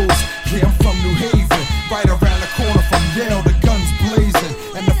 Wrist froze, yeah, I'm from New Haven. Right around the corner from Yale, the guns blazing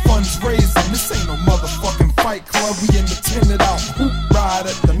and the funds raising. This ain't no motherfucking fight club. We in the tinted out hoop ride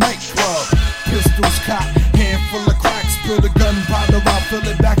at the nightclub. Pistols cocked, handful of crack, spill the gunpowder out, fill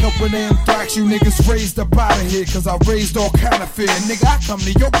it back up with anthrax. You niggas raised up out of here, cause I raised all kind of fear. Nigga, I come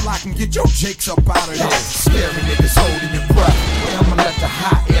to your block and get your jakes up out of there. Scary niggas holding your breath, but I'ma let the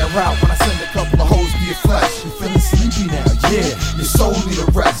hot air out when I send a couple of hoes to your flesh. You feeling sleepy now, yeah. Your soul need a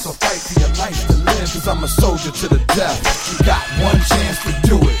rest, so fight for your life to live. Cause I'm a soldier to the death. You got one chance to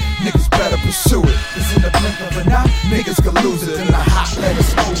do it, niggas better pursue it. Cause in the blink of an eye, niggas can lose it. In the hot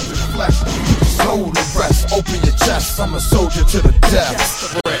letters, hold your flesh. Put your soul to rest, open your chest. I'm a soldier to the death.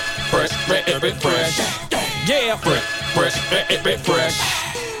 Fresh, fresh, yeah, fresh,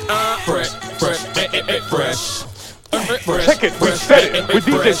 fresh. Check it, we said it with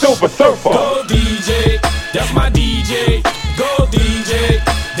DJ Silva Surfer. Go DJ, that's my DJ. Go DJ,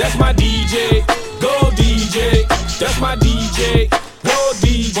 that's my DJ. Go DJ, that's my DJ. Go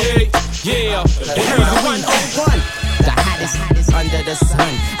DJ, yeah. 101, the hottest under the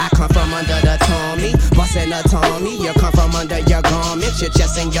sun. I come from under the Tommy, bustin' a Tommy. You come from under your garment, your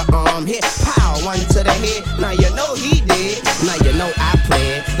chest and your arm hit. Pow, one to the head. Now you know he did. Now you know I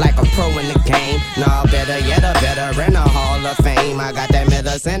played like a pro in the game. Nah, better yet, a veteran, a Hall of Fame. I got that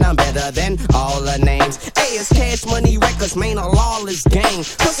medicine, I'm better than all the names. A is Cash Money Records, man, a lawless game.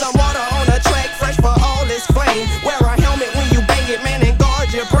 Put some water on the track, fresh for all this flame. Wear a helmet when you bang it, man, and guard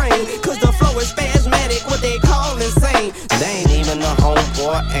your brain. Cause the flow is spasmodic, what they call insane. They ain't even a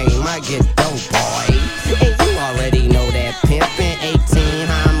homeboy aim, I get dope, boy. And you already know that pimpin' 18,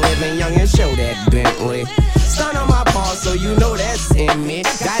 how I'm living young and show that Bentley. Stun on my paws, so you know that's in me.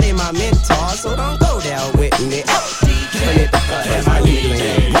 Got in my mentor, so don't go down with me. Oh, DJ, that's my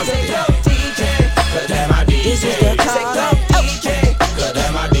DJ. DJ, that's my DJ. This is the call up DJ,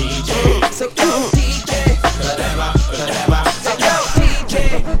 that's my DJ. So go DJ, that's my DJ,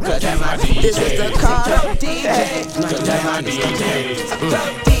 that's my DJ. This is the call up DJ, that's my DJ.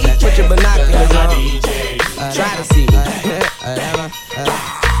 Put your binoculars on, try to see me.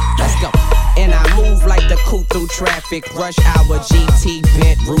 Let's go. And I move like the coupe through traffic. Rush hour, GT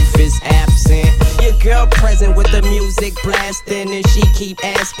bent, roof is absent. Your girl present with the music blasting, and she keep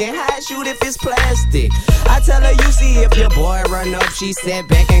asking how I shoot if it's plastic. I tell her you see if your boy run up. She said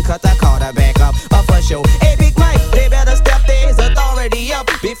back and cut the quarter back up for show. Hey Big Mike, they better step their authority up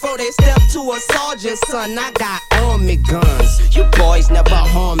before they step to a sergeant, son. I got army guns. You boys never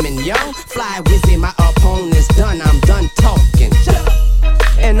harming young. Fly wizzy, my opponent's done. I'm done talking.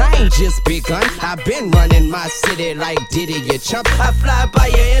 And I ain't just begun, I've been running my city like Diddy, you chump. I fly by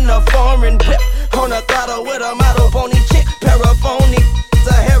you in a foreign whip, on a throttle with a model pony chick. Paraphony,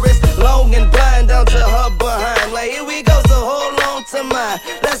 to Harris, long and blind down to her behind. Like here we go, so hold on to mine.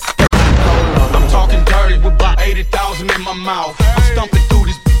 Let's go. I'm talking dirty with about 80,000 in my mouth. I'm stumping through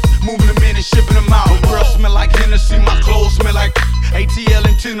this, moving them in and shipping them out. Girl smell like Hennessy, my clothes smell like ATL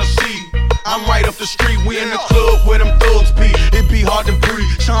in Tennessee. I'm right up the street, we in the club where them thugs be. It be hard to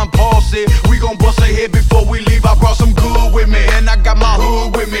breathe. Sean Paul said, we gon' bust a head before we leave. I brought some good with me, and I got my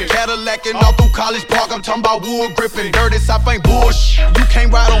hood with me. Cadillac and all through College Park, I'm talking about wood gripping. Dirty South ain't bullshit. You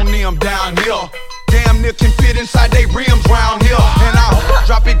can't ride on them down here. Damn near can fit inside they rims round here. And I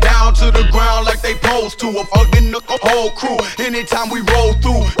drop it down to the ground like they supposed to. A fucking whole crew, anytime we roll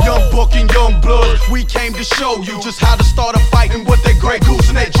through. Young Buck and Young Blood, we came to show you just how to start a fight and what they Grey Goose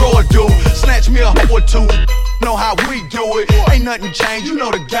and they draw do. Snatch me a hoe or two, know how we do it. Ain't nothing changed, you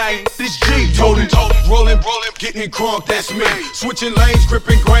know the game. This G toting, rolling, getting crunk, that's me. Switching lanes,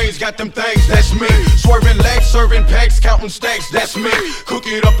 gripping grains, got them things, that's me. Swerving legs, serving packs, counting stacks, that's me. Cook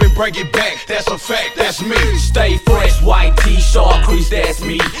it up and break it back, that's a fact, that's me. Stay fresh, white t-shirt crease, that's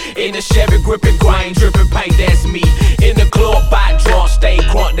me. In the Chevy, gripping grain, dripping paint, that's me. In the club, by drunk, stay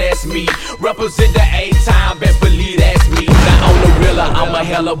crunk, that's me. Represent the A-time, best believe that's me. Now on the realer, I'm a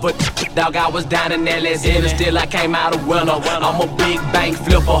hell of a dog. I was down in LS, and still I came out a winner. I'm a big bank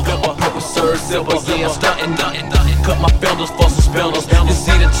flipper, a purple serve silver, yeah, stuntin', cut my fenders for suspenders. You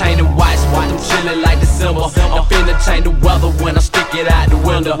see the chain and whites, watch them chillin' like December. I'm finna change the weather when I stick it out the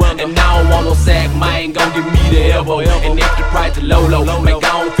window. And I don't want no sack, man, gon' give me the elbow. And if the price is low, man,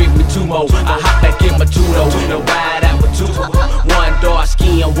 gon' fit me two more. I hop back in my two-door, and ride out with two. One dark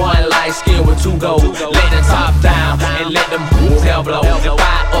skin, one light skin with two gold. Let the top down and let them tail blow.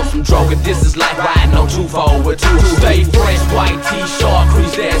 Fire up some droga, this is like riding on two-fold with two. Stay fresh, white t-shirt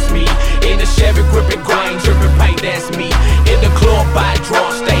crease, that's me. In the Chevy, gripping grain, dripping paint, that's me. In the club, by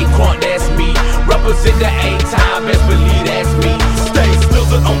drunk, stay crunk, that's me. Represent the A-time, best believe that's me. Stay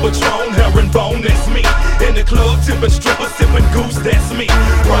slizzard on Patron, herringbone, that's me. In the club, tipping strippers, sipping goose, that's me.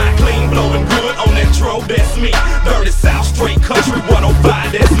 Ride clean, blowing good on that tro, that's me. Dirty South, straight country,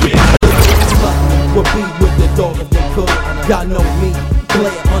 105, that's me. Would be with the dog if they could. Y'all know me,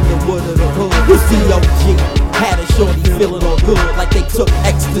 Blair Underwood of the hood. It's D.O.G. Had a shorty feeling all good, like they took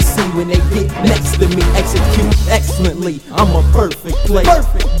ecstasy when they get next to me. Execute excellently, I'm a perfect player.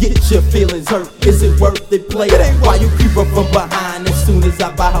 Get your feelings hurt, is it worth it, player? Why you creep up from behind as soon as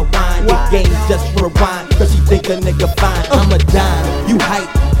I buy her wine? Your game just rewind, cause she think a nigga fine. I'm a dime, you hype.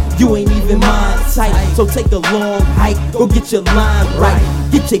 You ain't even mine tight, so take a long hike. Go get your line right,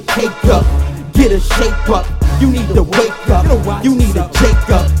 get your cake up, get a shape up. You need to wake up, you need a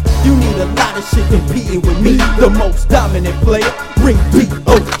Jacob. You need a lot of shit competing with me, the most dominant player. Bring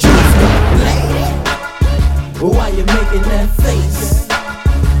D.O.G. Lady, why you making that face?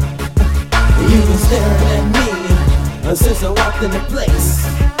 You been staring at me since I walked in the place.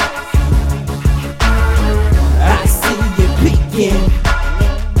 I see you peeking,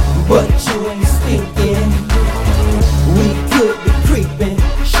 but you ain't stinking. We could be creeping,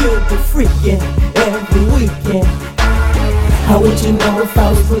 should be freaking every weekend. How would you know if I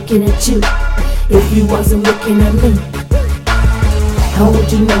was looking at you, if you wasn't looking at me? How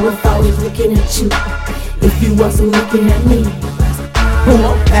would you know if I was looking at you, if you wasn't looking at me?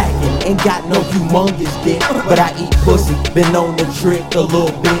 Well, I'm packing, ain't got no humongous dick, but I eat pussy, been on the trick a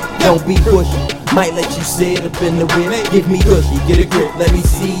little bit. Don't be pushy, might let you sit up in the whip. Give me gushy, get a grip, let me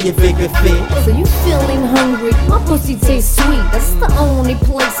see if it can fit. So you feeling hungry? My pussy tastes sweet. That's the only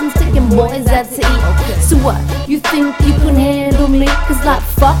place I'm taking boys out to eat. So what, you think you can handle me? Cause like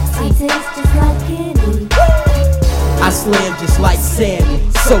Foxy tastes just like candy. I slam just like Sammy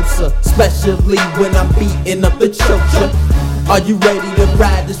Sosa, especially when I'm beating up the choker. Are you ready to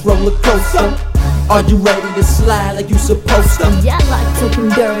ride this roller coaster? Are you ready to slide like you supposed to? Yeah, I like talking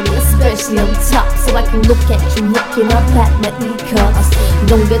dirty, especially on top, so I can look at you looking up at my e-cups.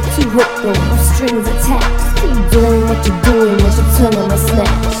 Don't get too hooked though, no strings attached. Keep doing what you're doing when you turn on my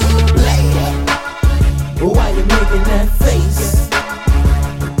snatch. Lady, why you making that face?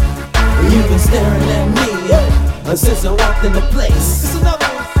 You been staring at me since I walked in the place.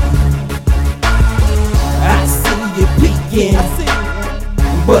 I see you peeking,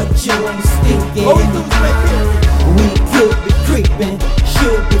 but you ain't stinking. We could be creeping,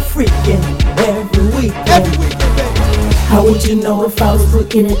 should be freaking every weekend. How would you know if I was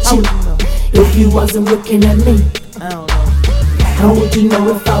looking at you, if you wasn't looking at me? How would you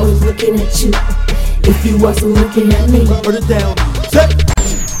know if I was looking at you, if you wasn't looking at me? Put it down, check.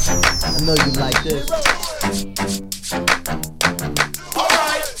 I know you like this.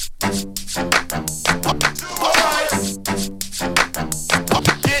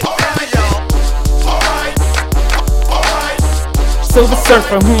 Silva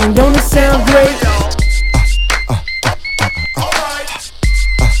Surfer, don't it sound great?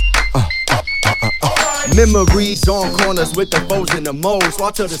 Memories on corners with the foes and the moles.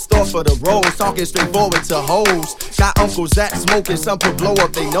 Walk to the store for the rolls, talking straightforward to hoes. Got Uncle Zach smoking, some put blow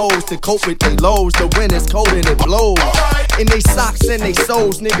up they nose to cope with they lows. The wind is cold and it blows. In they socks and they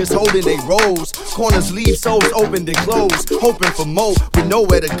soles, niggas holding they rolls. Corners leave souls open and close, hoping for more with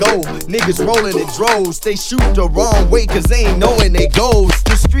nowhere to go. Niggas rolling in droves, they shoot the wrong way cause they ain't knowing they goes.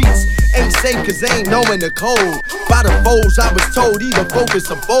 The streets ain't safe cause they ain't knowing the code. By the foes I was told either focus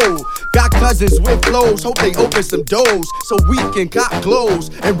or fold. Got cousins with flows, hope they open some doors so we can cop clothes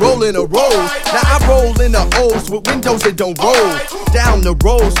and roll in a rolls. Now I roll in the O's with windows that don't roll. Down the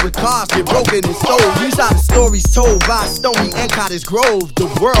roads with cars get broken and stole. These are the stories told by Stony and Cottage Grove. The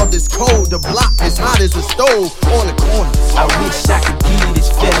world is cold, the block is hot as a stove on the corner. I wish I could give you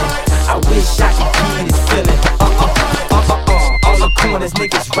this feeling. I wish I could give you this feeling. All the corners,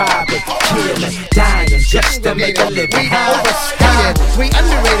 niggas robbing, killing, dying just to make a living. We overstated, we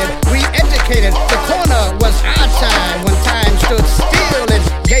underrated, we educated. The corner was our time when time stood still and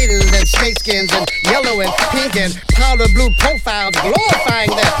gators and snakeskins and yellow and pink and powder blue profiles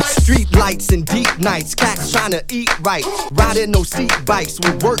glorifying that. Street lights and deep nights, cats trying to eat right. Riding no seat bikes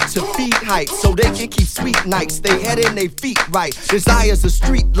with work to feed height so they can keep sweet nights. They head and they feet right. Desires of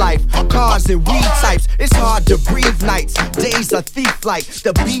street life, cars and weed types. It's hard to breathe nights. Days are thief-like.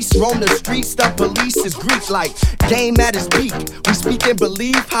 The beast roam the streets, the police is Greek-like. Game at its peak, we speak and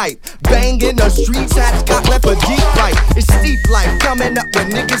believe hype. Bang in the streets, hats got left a deep right. It's steep life, coming up when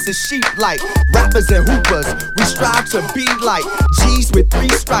niggas is sheep like. Rappers and hoopers, we strive to be like G's with 3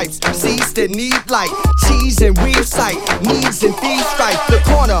 stripes, C's that need like cheese and weave sight, needs and thieves strike. The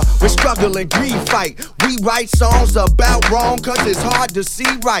corner, we struggle and grief fight. We write songs about wrong cause it's hard to see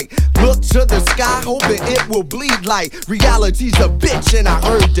right. Look to the sky, hoping it will bleed like reality's a bitch and I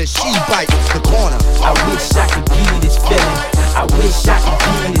heard that she bites the corner. I wish I could give you this feeling. I wish I could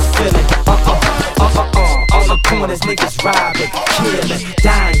give you this feeling. All the corners, niggas robbing, killing,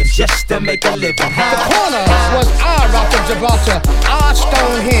 dying just to make a living. The corner was our Rock of Gibraltar, our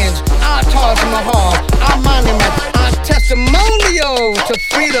Stonehenge, our Taj Mahal, our monument, our testimonial to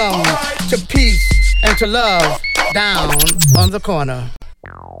freedom, to peace, and to love down on the corner.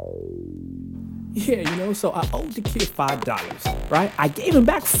 Yeah, you know, so I owed the kid $5, right? I gave him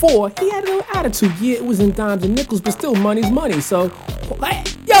back 4. He had a little attitude. Yeah, it was in dimes and nickels, but still money's money. So, hey,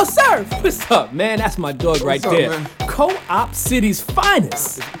 yo, sir, what's up, man? That's my dog right there. Man? Co-op City's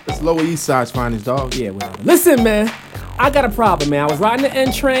finest. It's Lower East Side's finest, dog. Yeah, whatever. Listen, man. I got a problem, man. I was riding the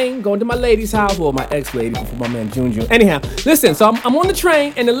N train, going to my lady's house, well, my ex-lady, before my man Junjun. Anyhow, listen, so I'm on the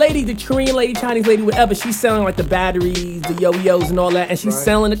train, and the lady, the Korean lady, Chinese lady, whatever, she's selling like the batteries, the yo-yos and all that, and she's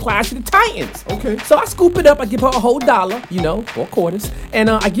selling the Clash of the Titans. Okay. So I scoop it up, I give her a whole $1, you know, 4 quarters, and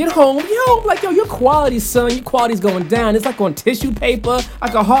I get home, I'm like, yo, your quality, son, your quality's going down. It's like on tissue paper. I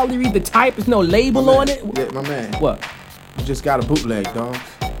can hardly read the type. There's no label on it. Yeah, my man. What? You just got a bootleg, dog.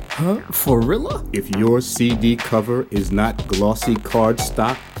 Huh? For real? If your CD cover is not glossy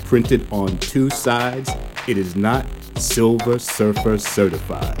cardstock printed on 2 sides, it is not Silver Surfer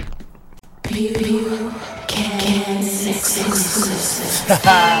certified.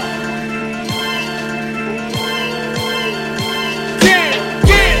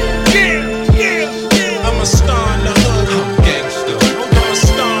 I'm a star in the hood, gangster.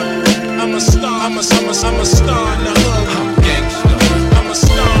 I'm a star in the hood, gangster. I'm a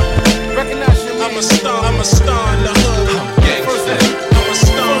star. Recognize you. I'm a star in the hood, gangster.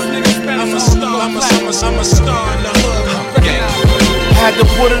 I'm a star in the hood, gangster. Had to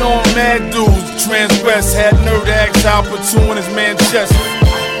put it on mad dudes, transgress. Had nerve to ask Al Pacino in his man chest.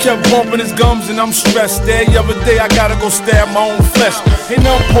 Kept bumping his gums and I'm stressed. Every other day I gotta go stab my own flesh. Ain't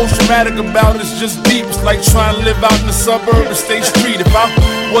nothing post-traumatic about it, it's just deep. It's like trying to live out in the suburb and stay street. If I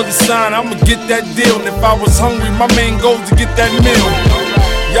was a sign, I'ma get that deal. And if I was hungry, my main goal is to get that meal.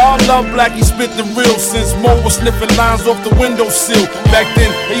 Y'all love Blackie spit the real since Mo was sniffing lines off the windowsill. Back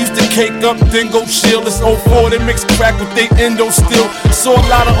then, they used to cake up, then go chill. It's 04, they mix crack with they endo still. Saw a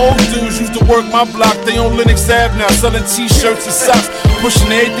lot of old dudes used to work my block. They on Lenox Ave now, selling t-shirts and socks.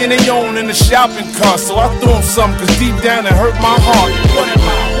 Pushing everything they own in the shopping cart. So I threw them something, cause deep down it hurt my heart.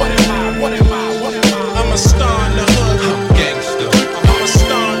 What am I? I'm a star in the hood, gangster. I'm a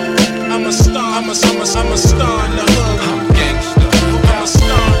star in the hood, gangster. I'm a star in the hood, gangster.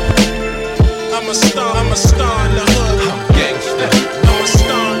 I'm a star in the hood, gangster.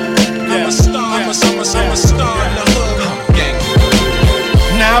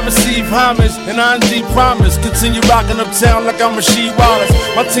 Now I receive homage and I indeed promise. Continue rocking uptown like I'm Rasheed Wallace.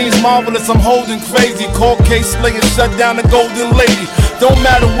 My team's marvelous, I'm holding crazy. Cold case slaying, shut down the golden lady. Don't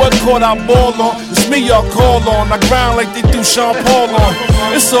matter what court I ball on, it's me y'all call on. I grind like they do Sean Paul on.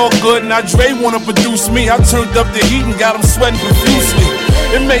 It's all good, now Dre wanna produce me. I turned up the heat and got him sweating profusely.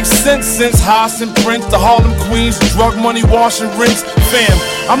 It makes sense since Haas and Prince, the Harlem Queens, drug money, washing rinse. Fam,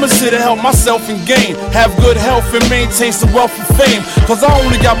 I'ma sit and help myself and gain, have good health and maintain some wealth and fame. Cause I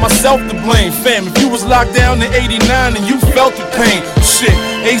only got myself to blame. Fam, if you was locked down in 89 and you felt the pain, shit,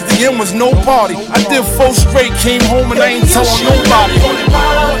 HDM was no party. I did 4 straight, came home and I ain't telling nobody.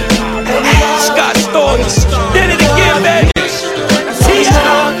 Scott Storch did it again, baby.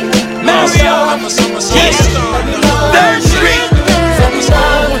 T.I.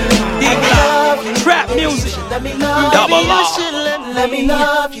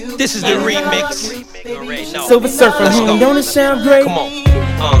 This is the remix. Silva Surfer, don't it sound great? Come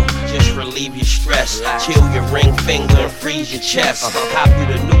on, just relieve your stress. Chill your ring finger and freeze your chest. Cop you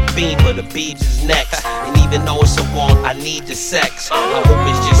the new Beamer, the Beebs is next. And even though it's a want, I need the sex. I hope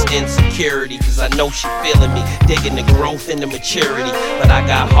it's just insecurity, cause I know she feeling me. Digging the growth and the maturity. But I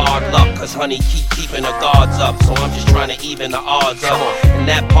got hard luck, cause honey keeping her guards up. So I'm just trying to even the odds up. And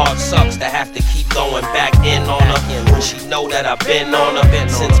that part sucks to have to keep going back in on her when she know that I've been on her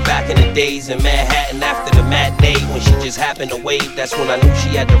since back in the days in Manhattan after the matinee. When she just happened to wave, that's when I knew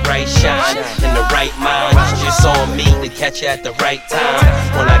she had the right shine and the right mind. She just on me to catch her at the right time.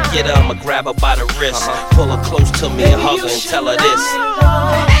 When I get her, I'ma grab her by the wrist, pull her close to me and hug her and tell her this.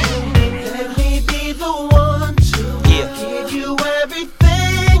 Let me be the one to give you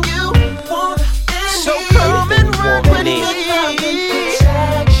everything you want and so need. Come and work with me.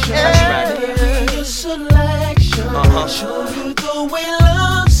 That's right. Your selection, show you the way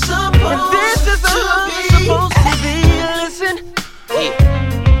love's supposed this is supposed to be. Listen,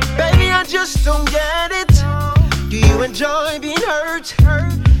 baby, I just don't get it. Do you enjoy being hurt?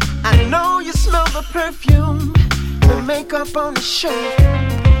 I know you smell the perfume, the makeup on the shirt.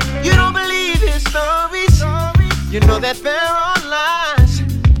 You don't believe his stories. You know that there are lies.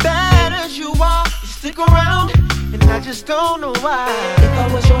 Bad as you are, you stick around, and I just don't know why. If I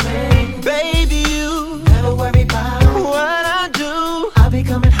was your man, baby, you never worry about what I do. I'll be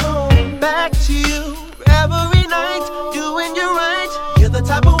coming home back to you every night, doing you right. You're the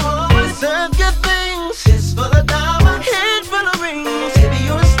type of woman deserve good things. It's full of diamonds, head full of rings. Baby,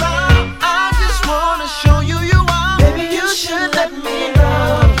 you're a star. I just wanna show you you are. Baby, you should let me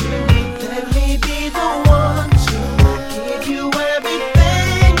love you. Let me be the one to give you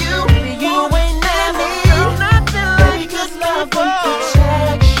everything you ain't never felt nothing like this love and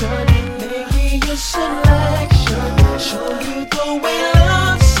protection. Make me your selection. Show you the way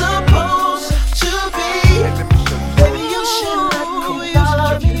love's supposed to be. Baby, you should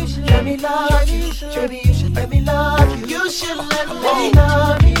let me love you. Baby, you should let me love you. You should let me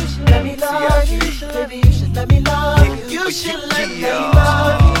love you. Let me love you. Baby, you should let me love you. You should let me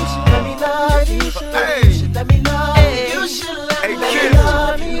love you. Let me love you. You should let me love you. You should let me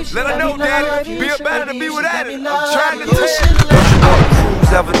love you. Let her know, Daddy. Be better to be without it. I'm trying to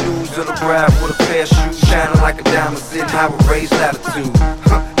Cruise avenues on the ride with a pair of shoes shining like a diamond, sitting high with raised latitude.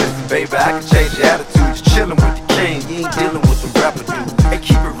 Listen, baby, I can change your attitude. Just chilling with the king, you ain't dealing with them rapper dudes. Hey,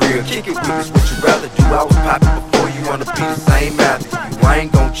 keep it real, kick it with us, what you rather do. I was popping before you wanna be the same after you. I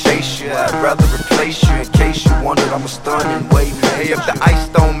ain't gon' chase you, I'd rather replace you. In case you wondered, I'm a stunning wave. Hey, if the ice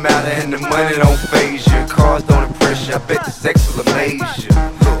don't matter and the money don't faze you, cars don't impress you, I bet the sex will amaze you.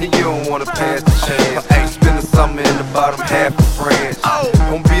 And you don't wanna pass the chance. Hey, spend the summer in the bottom half of France.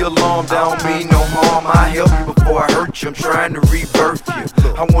 Don't be alarmed, I don't mean no harm. I help you before I hurt you, I'm trying to rebirth you.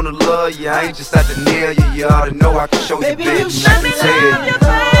 I wanna love you, I ain't just out to nail you. You ought to know I can show you, baby, and I can tell you.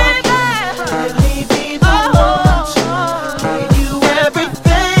 Let me be the one to give you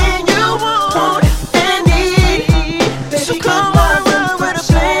everything you want and need. So come on, run with a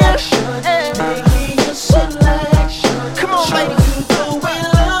selection. Make me your selection. Come on, lady. You the way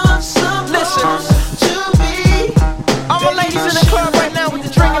love's supposed to be. All my ladies in the club right now with the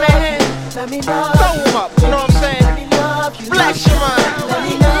drink in their hand. Let me love throw them up, you know what I'm saying? Let me love you. Bless your mind. Let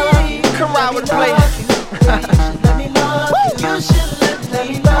me love you. Come ride with the player. Let me love you. You should let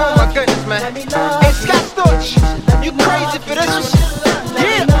me love you. Oh my goodness, man. Hey, Scott Storch, you crazy for this one?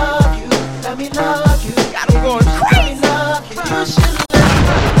 Yeah. Let me love you. Got him going crazy.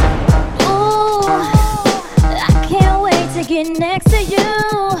 Ooh, I can't wait to get next to you.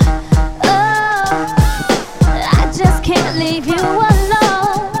 Oh, I just can't leave you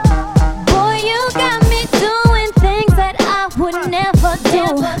alone. Boy, you got me doing things that I would never do.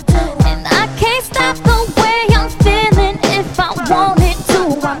 And I can't stop the way I'm feeling if I wanted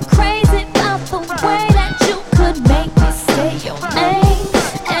to. I'm crazy about the way that you could make me say your name.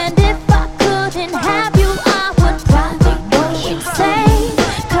 And if I couldn't have you, I would probably go insane.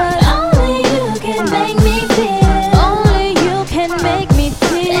 'Cause only you can make me feel. Only you can make me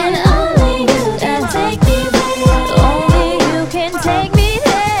feel. And only you can take me there. Only you can take me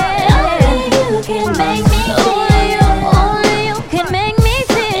there. Only you can make me feel. Only you can make me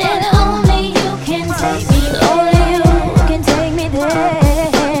feel. And only you can take me there. Only you can take me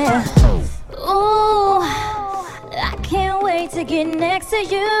there. Ooh, I can't wait to get next to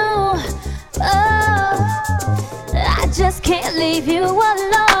you. Oh, I just can't leave you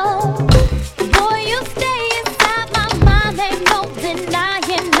alone. Boy, you stay inside my mind, ain't no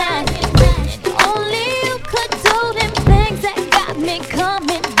denying that. And only you could do them things that got me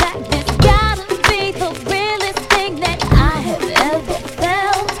coming back. This gotta be the realest thing that I have ever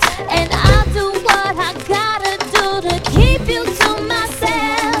felt. you to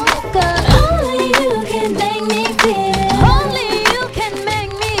myself, 'cause only you can make me feel. Only you can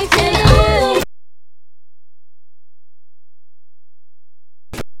make me feel.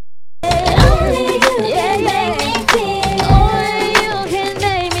 Only you can make me feel. Only you can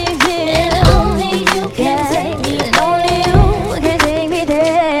make me feel. Only you can take me. Only you can take me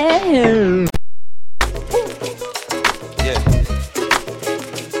there. Yeah,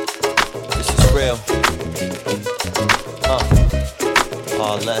 this is real.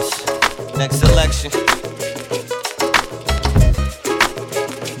 All less. Next election.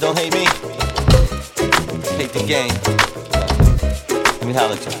 Don't hate me. Hate the game. Let me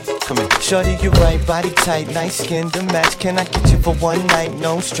holler at you. Come here. Shorty, you right, body tight, nice skin to match. Can I get you for one night?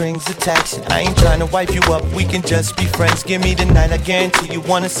 No strings attached. I ain't trying to wipe you up, we can just be friends. Give me the night, I guarantee you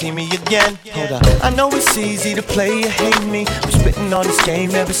wanna see me again. Hold up. I know it's easy to play, you hate me. I'm spitting on this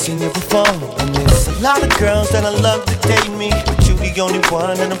game, never seen you before. And there's a lot of girls that I love to date me, but you the only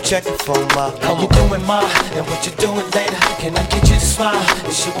one that I'm checking for, ma. How you doing, ma? And what you doing later? Can I get you to smile?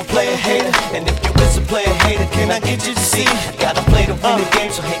 And she will play a hater. And if you is a player hater, can I get you to see? Gotta play to win the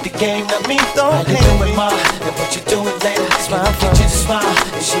game, so hate the game, not me. Don't hate me, ma. And what you doing later? Smile, get you to smile.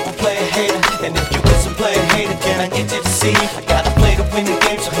 And she will play a hater. And if you is a player hater, can I get you to see? I gotta play to win the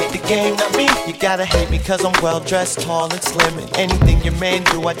game, so hate the game, not me. You gotta hate me cause I'm well dressed, tall and slim. And anything your man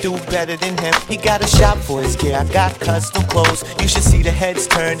do, I do better than him. He got a shop for his gear, I got custom clothes. You should see the heads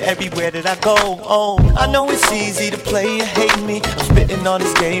turn everywhere that I go. Oh, I know it's easy to play, you hate me. I'm spitting on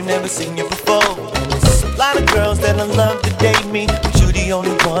this game, never seen you before. And there's a lot of girls that I love to date me, but you the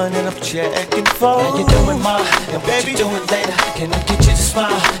only one that I'm checking for. How you doing, ma? And what you doing later? Can I get you to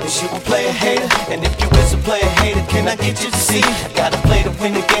smile? And she will play a hater. And if you is a player hater, can I get you to see? I gotta play to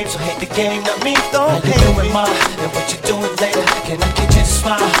win the game, so hate the game, not me. Don't hate me, ma. And what you doing later? Can I get you to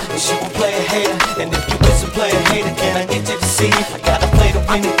smile? And she will play a hater. And if you is a player hater, can I get you to see? I gotta play to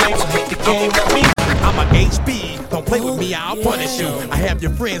win the game, so hate the game, not me. I'm a HB, don't play with me, I'll punish you. I have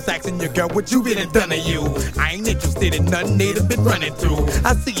your friends asking your girl what you been done to you. I ain't interested in nothing they done been running through.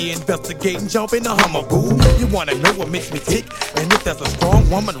 I see you investigating, jump in the Hummer, boo. You wanna know what makes me tick? And if there's a strong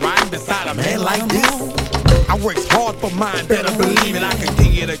woman riding beside a man like this, I works hard for mine, better believe it. I can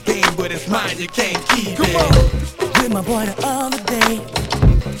give you the game, but it's mine, you can't keep it. With my boy the other day,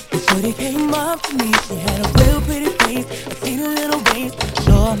 and shorty came up to me. She had a real pretty face, a teeny little waist,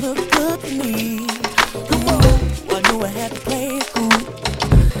 sure looked good to me. Come on, I knew I had to play it cool,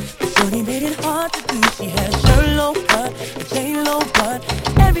 but shorty made it hard to do. She had a shirt low cut, a chain low butt,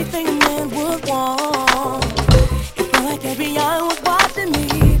 everything a man would want. It felt like every eye was watching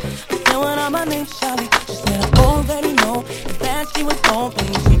me. I said, what am my name, Charlie? She said, I already know, and that she was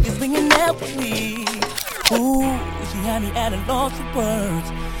hoping she could swing in there with me. Ooh, she had me at a loss of words.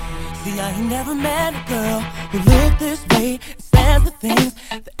 See, I ain't never met a girl who looked this way and says the things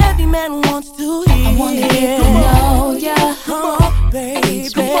that every man wants to hear. I wanna get to know ya. Come on, baby.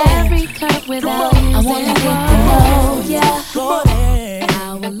 Reach me every curve without using. I wanna get to know ya.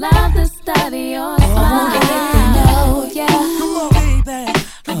 I would love to study your smile. I wanna get to know ya. Come on, baby.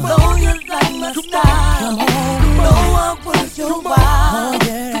 I know you like my style. Come on, you know I'm worth your while.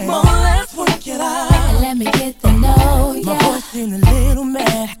 Come on, let's work it out. Let me get to know ya. My voice seemed a little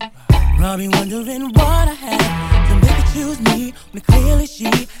mad, probably wondering what I had to make her choose me, when clearly she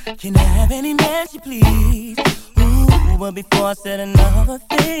can have any man she please. Ooh, but before I said another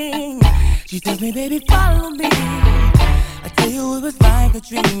thing, she tells me, baby, follow me. I tell you it was like a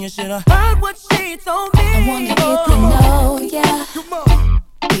dream, you should have heard what she told me. I wanna get to know ya. Come on.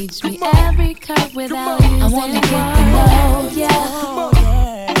 Reach me every curve without using. I wanna get to know ya.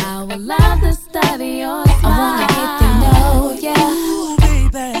 I would love to study your smile. I wanna get to know ya. Ooh,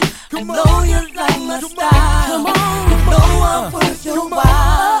 baby, I know you like my style. Come on, you know I'm worth your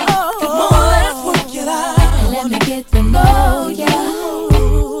while. Come on, let's work it out. Let me get to know ya.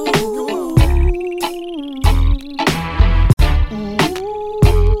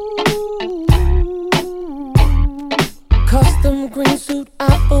 Custom green suit,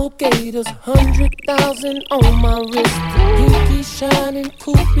 apple gators, 100,000 on my wrist. Pinky shining,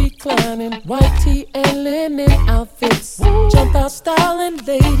 coupe reclining, white tee and linen outfits. Jump out styling,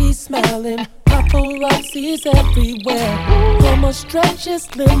 ladies smiling, paparazzis everywhere. From a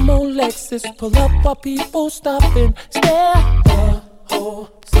stretches, limo, Lexus, pull up while people stop and stare. The whole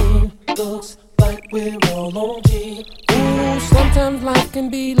scene looks like we're all on G. Ooh, sometimes life can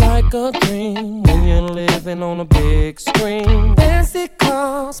be like a dream when you're living on a big screen. Fancy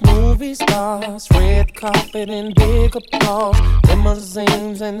cars, movie stars, red carpet and big applause,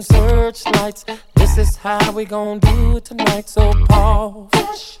 limousines and searchlights. This is how we gon' do it tonight. So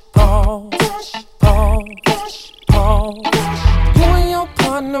pause, pause, pause, pause. pause. You and your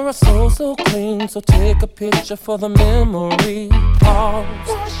partner are so clean, so take a picture for the memory.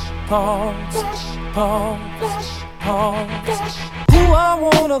 Pause, pause, pause, pause. Ooh, I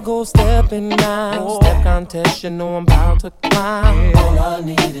wanna go stepping now. Step contest, you know I'm about to climb. All I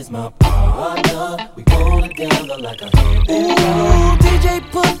need is my partner. We go together like a hand in Ooh, DJ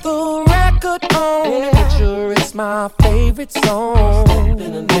put the record on. Picture it's my favorite song. Step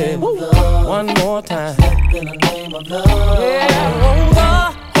in the name of love. One more time. Step in the name of love. Yeah, oh,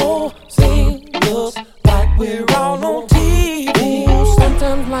 the whole scene looks like we're all on TV. Ooh,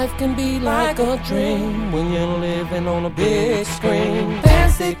 sometimes life can be like a dream when you're living on a big screen.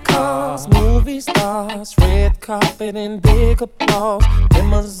 Fancy cars, movie stars, red carpet and big applause,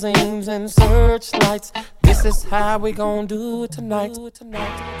 limousines and searchlights. This is how we gon' do it tonight.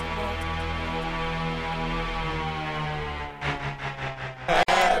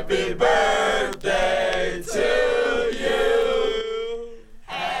 Happy birthday to you.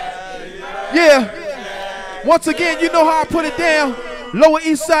 Yeah. Once again, you know how I put it down. Lower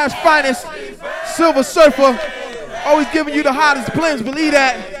East Side's finest, Silva Surfer. Always giving you the hottest blends, believe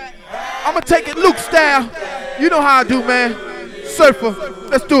that. I'ma take it Luke style. You know how I do, man. Surfer,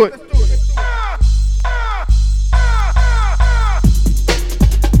 let's do it.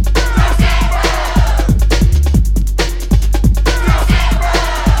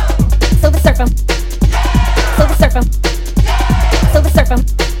 Silva Surfer. Silva Surfer. Silva Surfer.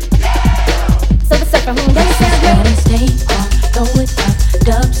 Silva Surfer. Let me sound great. Stay on, throw it up.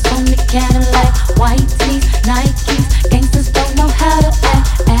 Dubs on the Cadillac, white tees, Nikes. Gangsters don't know how to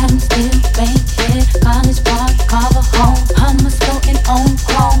act. Adams still bankhead, college park, carver home. Hummers floating on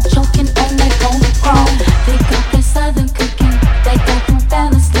chrome, choking on that golden chrome. They got that southern cooking, they got them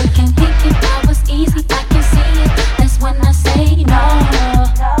fellas looking. Thinking I was easy, I can see it. That's when I say no.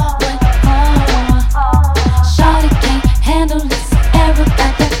 What for? Shawty can't handle this. Ever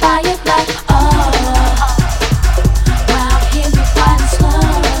got that fire like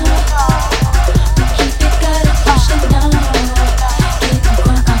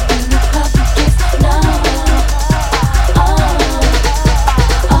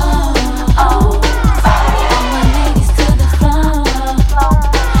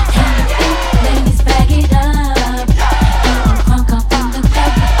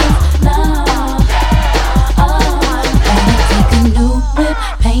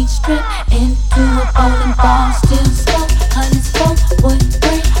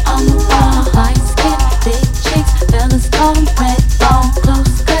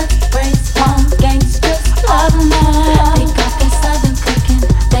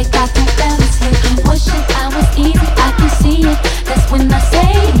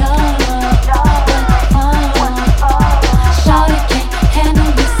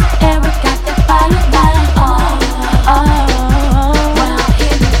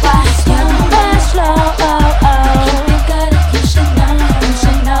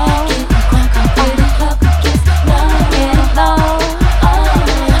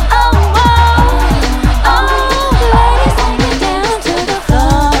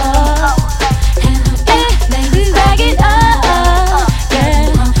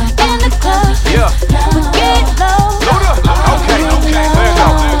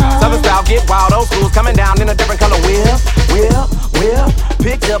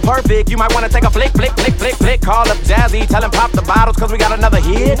You might wanna take a flick. Call up Jazzy, tell him pop the bottles, cause we got another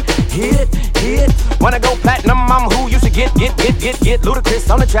hit. Wanna go platinum, I'm who you should get. Ludacris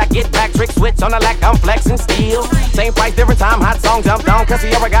on the track, get back, trick switch on the lack, I'm flexing steel. Same price, different time, hot song jumped on, cause he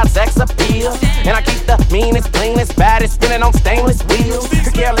ever got sex appeal. And I keep the meanest, cleanest, baddest, spinning on stainless wheels.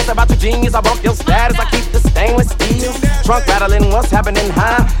 Could care less about your genius, I bump your status, I keep the stainless steel. Trunk rattling, what's happening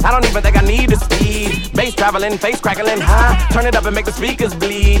high? I don't even think I need the speed. Bass traveling, face crackling high. Turn it up and make the speakers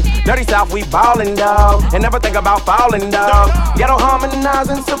bleed. Dirty South, we ballin', dog. And never think about falling, dog. Ghetto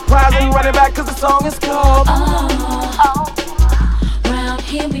harmonizing, surprising, running back cause the song is called round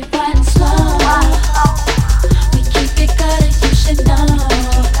here we riding slow. We keep it gutter, you should know.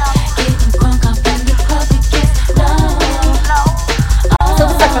 Getting crunk up in the club, it gets low. So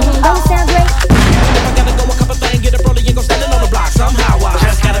it's like for me, don't sound great. I gotta go a couple things, get a brody and go standing on the block somehow. I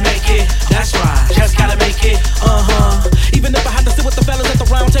just gotta make it, that's right. Just gotta make it, Even if I have to sit with the fellas at the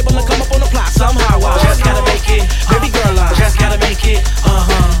round table and come up on the plot somehow. I just gotta make it, baby girl, I just gotta make it,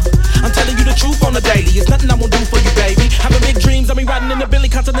 I'm telling you the truth on the daily. It's nothing I won't do for you, baby. Having big dreams, I mean riding in the Billy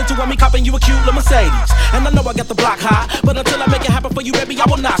Continental, I mean copping you a cute little Mercedes. And I know I got the block high, but until I make it happen for you, baby, I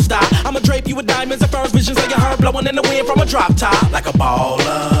will not stop. I'ma drape you with diamonds and first visions of your hair blowing in the wind from a drop top. Like a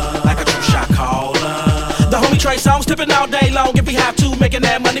baller, like a true shot caller. The homie Trey Songz tipping all day long. If we have to, making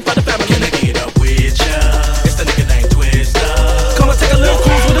that money for the family. Can I get up with ya? It's the nigga named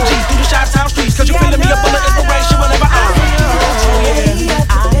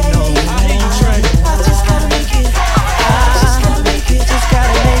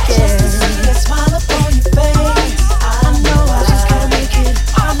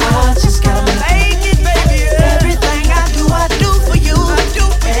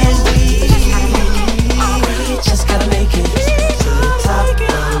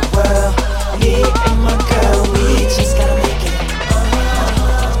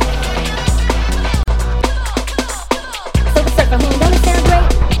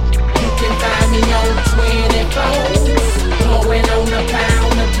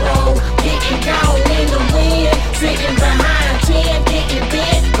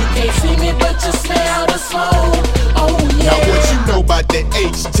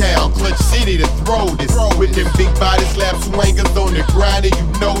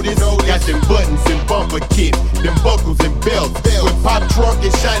this. Got them buttons and bumper kits, them buckles and belts. With pop trunk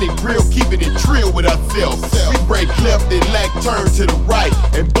and shiny grill, keeping it trill with ourselves. We break left and lack turn to the right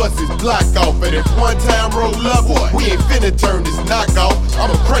and bust his block off. And if one time roll up, we ain't finna turn this knockoff.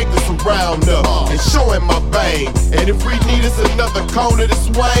 I'ma crank this around up and show him my bang. And if we need us another corner to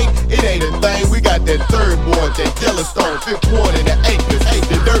swing, it ain't a thing. We got that third board, that Yellowstone, fifth ward, and the acres.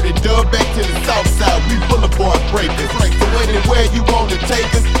 The dirty dub back to the south side. We boulevard breakers. So anywhere you wanna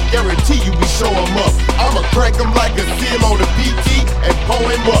take us, guarantee you we show him up. I'ma crank him like a seal on the PT and pull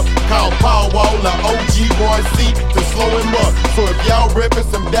him up. Call Paul Wall or OG1C to slow him up. So if y'all reppin'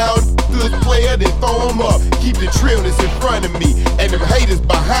 some down good player, then throw him up. Keep the trillness in front of me and them haters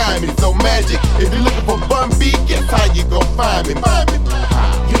behind me. So magic, if you're looking for Bun B, guess how you gon' find me?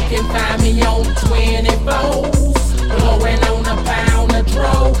 You can find me on 24s, blowing on a pound of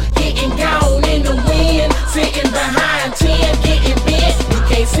dro, getting gone in the wind, sitting behind 10, getting bent. You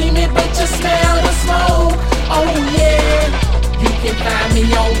can't see me, but you smell the smoke. Oh yeah, you can find me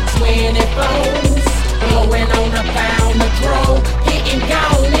on 24s, blowing on a pound of dro, getting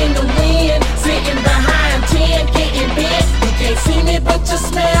gone in the wind, sitting behind 10, getting bent. You can't see me, but you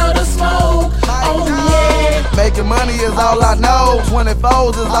smell the smoke. Oh yeah. Making money is all I know.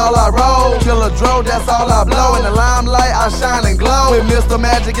 24s is all I roll. Killer dro, that's all I blow. In the limelight, I shine and glow. With Mr.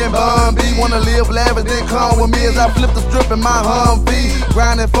 Magic and Bun B. Wanna live lavish, then come with me as I flip the strip in my Humvee.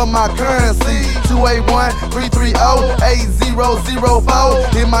 Grinding for my currency. 281-330-8004.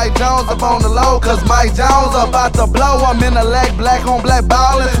 Hit Mike Jones up on the low, cause Mike Jones about to blow. I'm in the lag, black on black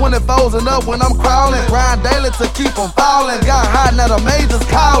ballin'. 24s and up when I'm crawling. Grind daily to keep them falling. Got hot, now the majors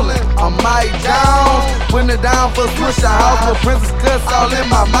calling. I'm Mike Jones, putting it down for Swisher House. With Princess cuts all in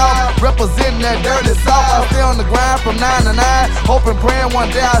my mouth. Representing that dirty south. I stay on the grind from 9 to 9. Hoping, praying one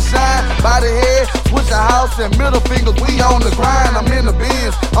day I shine. Body head, Swisher House and middle fingers. We on the grind. I'm in the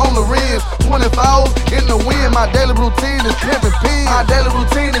bins, on the rims. 24s in the wind. My daily routine is pimping pins. My daily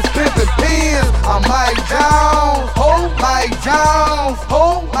routine is pimping pins. I'm Mike Jones. Oh, Mike Jones.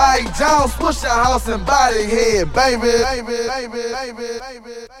 Oh, Mike Jones. Swisher House and body head, baby. Baby, baby, baby,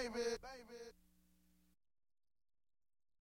 baby, baby.